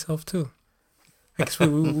about myself too. I guess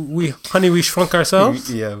we shrunk ourselves.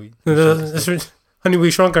 Yeah, we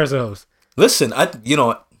shrunk ourselves. Listen,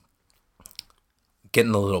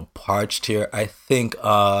 getting a little parched here. I think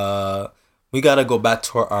we gotta go back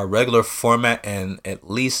to our regular format and at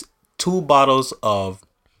least 2 bottles of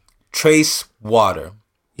trace water.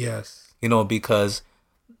 Yes. Because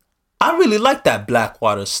I really like that black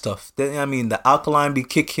water stuff. The alkaline be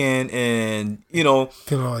kicking, and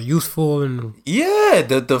feeling all useful and yeah.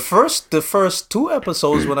 The first 2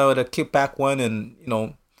 episodes when I would kick back one and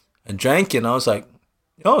and drank it, and I was like,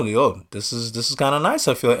 yo, this is kind of nice.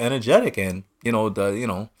 I feel energetic, and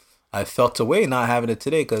I felt away not having it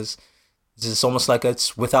today because it's almost like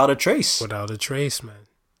it's without a trace. Without a trace, man.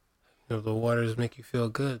 The waters make you feel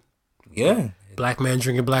good. Yeah. Black man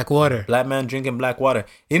drinking black water. Black man drinking black water.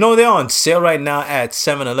 They're on sale right now at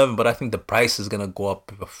 7-Eleven, but I think the price is gonna go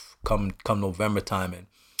up come November time, and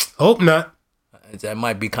hope not. That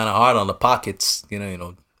might be kind of hard on the pockets.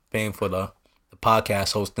 Paying for the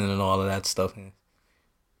podcast hosting and all of that stuff.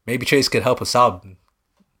 Maybe Trace could help us out.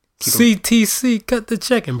 CTC, cut the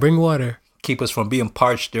check and bring water. Keep us from being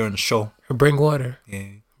parched during the show. Or bring water. Yeah.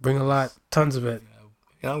 Bring a lot, tons of it.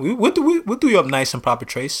 We'll do you up nice and proper,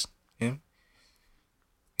 Trace. Yeah.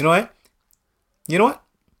 You know what?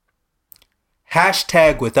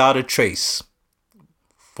 Hashtag without a trace.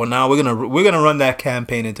 For now, we're gonna run that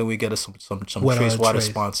campaign until we get us some Trace water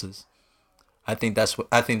sponsors. I think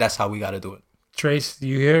that's how we gotta do it. Trace,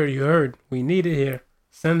 you heard. We need it here.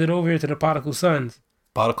 Send it over here to the Particle Sons.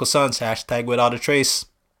 Particle Sons, hashtag without a trace.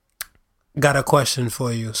 Got a question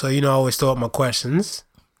for you. So, I always throw up my questions.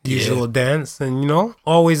 The usual dance. And,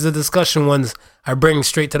 always the discussion ones I bring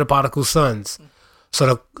straight to the Particle Sons.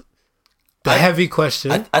 So the heavy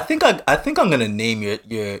question. I think I'm gonna name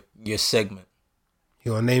your segment.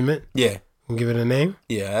 You wanna name it? Yeah. You give it a name?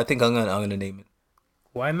 Yeah, I think I'm gonna name it.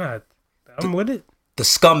 Why not? I'm with it. The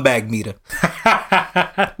scumbag meter.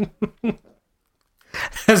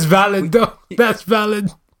 That's valid though. That's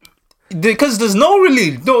valid. Because there's no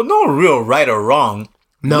real right or wrong.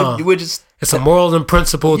 No. We're just, it's a morals and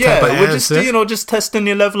principle type of answer. Yeah, we're just testing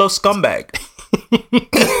your level of scumbag.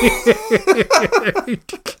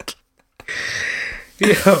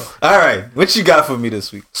 Yo. All right, what you got for me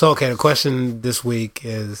this week? So, okay, the question this week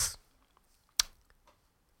is,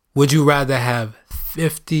 would you rather have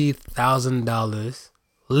 $50,000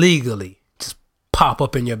 legally just pop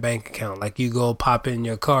up in your bank account? Like you go pop in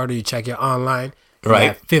your card or you check your online, right? You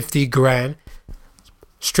have 50 grand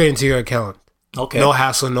straight into your account. Okay. No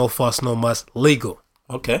hassle, no fuss, no muss, legal.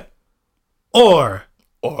 Okay. Or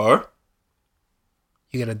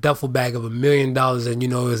you get a duffel bag of $1 million and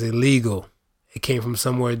it was illegal. It came from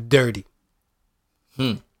somewhere dirty.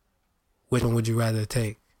 Which one would you rather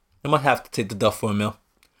take? I might have to take the duff for a meal.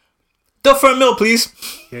 Duff for a meal, please.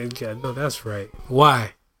 Yeah, no, that's right.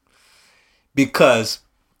 Why? Because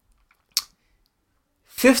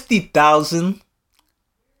 50,000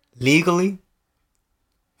 legally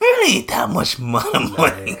really ain't that much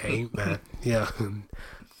money. Ain't, man. Yeah.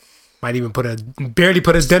 Might even barely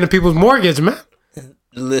put a dent in people's mortgage, man.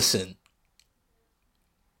 Listen.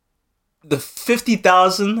 The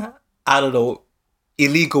 50,000 out of the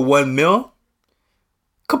illegal $1 million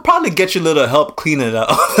could probably get you a little help cleaning it up.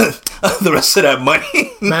 the rest of that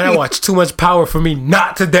money. Man, I watch too much Power for me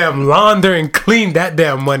not to damn launder and clean that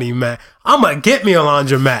damn money, man. I'm gonna get me a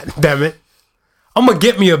laundromat, damn it. I'm gonna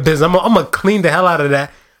get me a business. I'm gonna clean the hell out of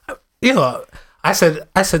that. You know, I said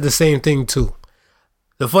the same thing too.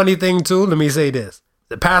 The funny thing too, let me say this.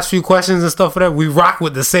 The past few questions and stuff, whatever, we rock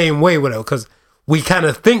with the same way, whatever, because we kind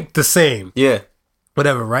of think the same. Yeah.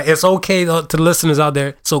 Whatever, right? It's okay to the listeners out there.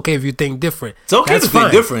 It's okay if you think different. It's okay to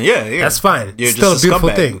think different, yeah. That's fine. You're it's still a just beautiful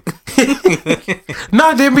thing.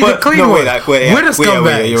 No, they be the clean one. We're the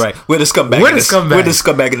scumbags. You're right. We're the scumbag. We're the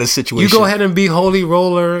scumbag in this situation. You go ahead and be holy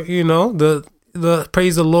roller, you know, the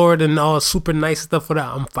praise the Lord and all super nice stuff for that.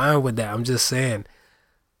 I'm fine with that. I'm just saying,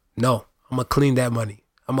 no, I'm going to clean that money.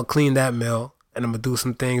 I'm going to clean that mill and I'm going to do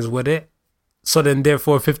some things with it. So then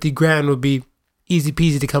therefore 50 grand would be easy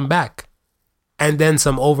peasy to come back. And then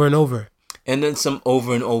some over and over. And then some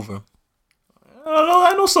over and over.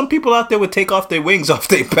 I know some people out there would take off their wings off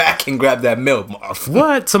their back and grab that milk.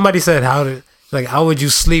 What? Somebody said, how would you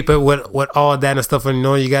sleep with all that and stuff and you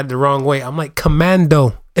know you got it the wrong way? I'm like,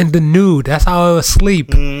 commando in the nude. That's how I would sleep.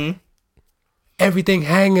 Mm-hmm. Everything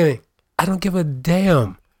hanging. I don't give a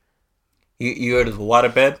damn. You heard of a water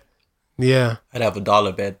bed? Yeah. I'd have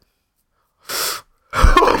 $1 bed.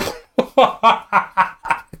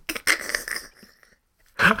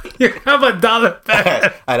 You have $1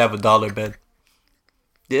 bed. I'd have $1 bed.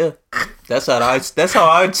 Yeah, that's how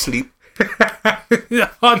I'd sleep.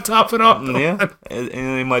 On top of it all. Yeah,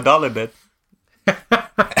 in my dollar bed.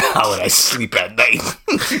 How would I sleep at night?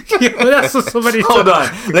 Yeah, that's what somebody. Hold on,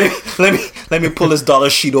 let me pull this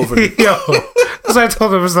dollar sheet over. Yo, so I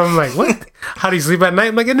told him something like, "What? How do you sleep at night?"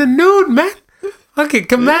 I'm like, "In the nude, man. Okay,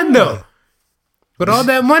 commando. Yeah. With all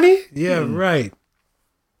that money? Yeah, right."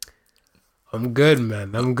 I'm good,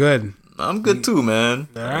 man. I'm good. I'm good too, man.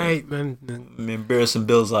 All right, man. I'm embarrassing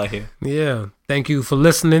bills out here. Yeah. Thank you for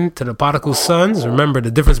listening to the Prodigal Sons. Remember,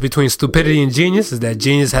 the difference between stupidity and genius is that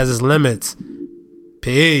genius has its limits.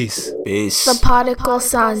 Peace. Peace. The Prodigal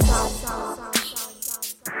Sons.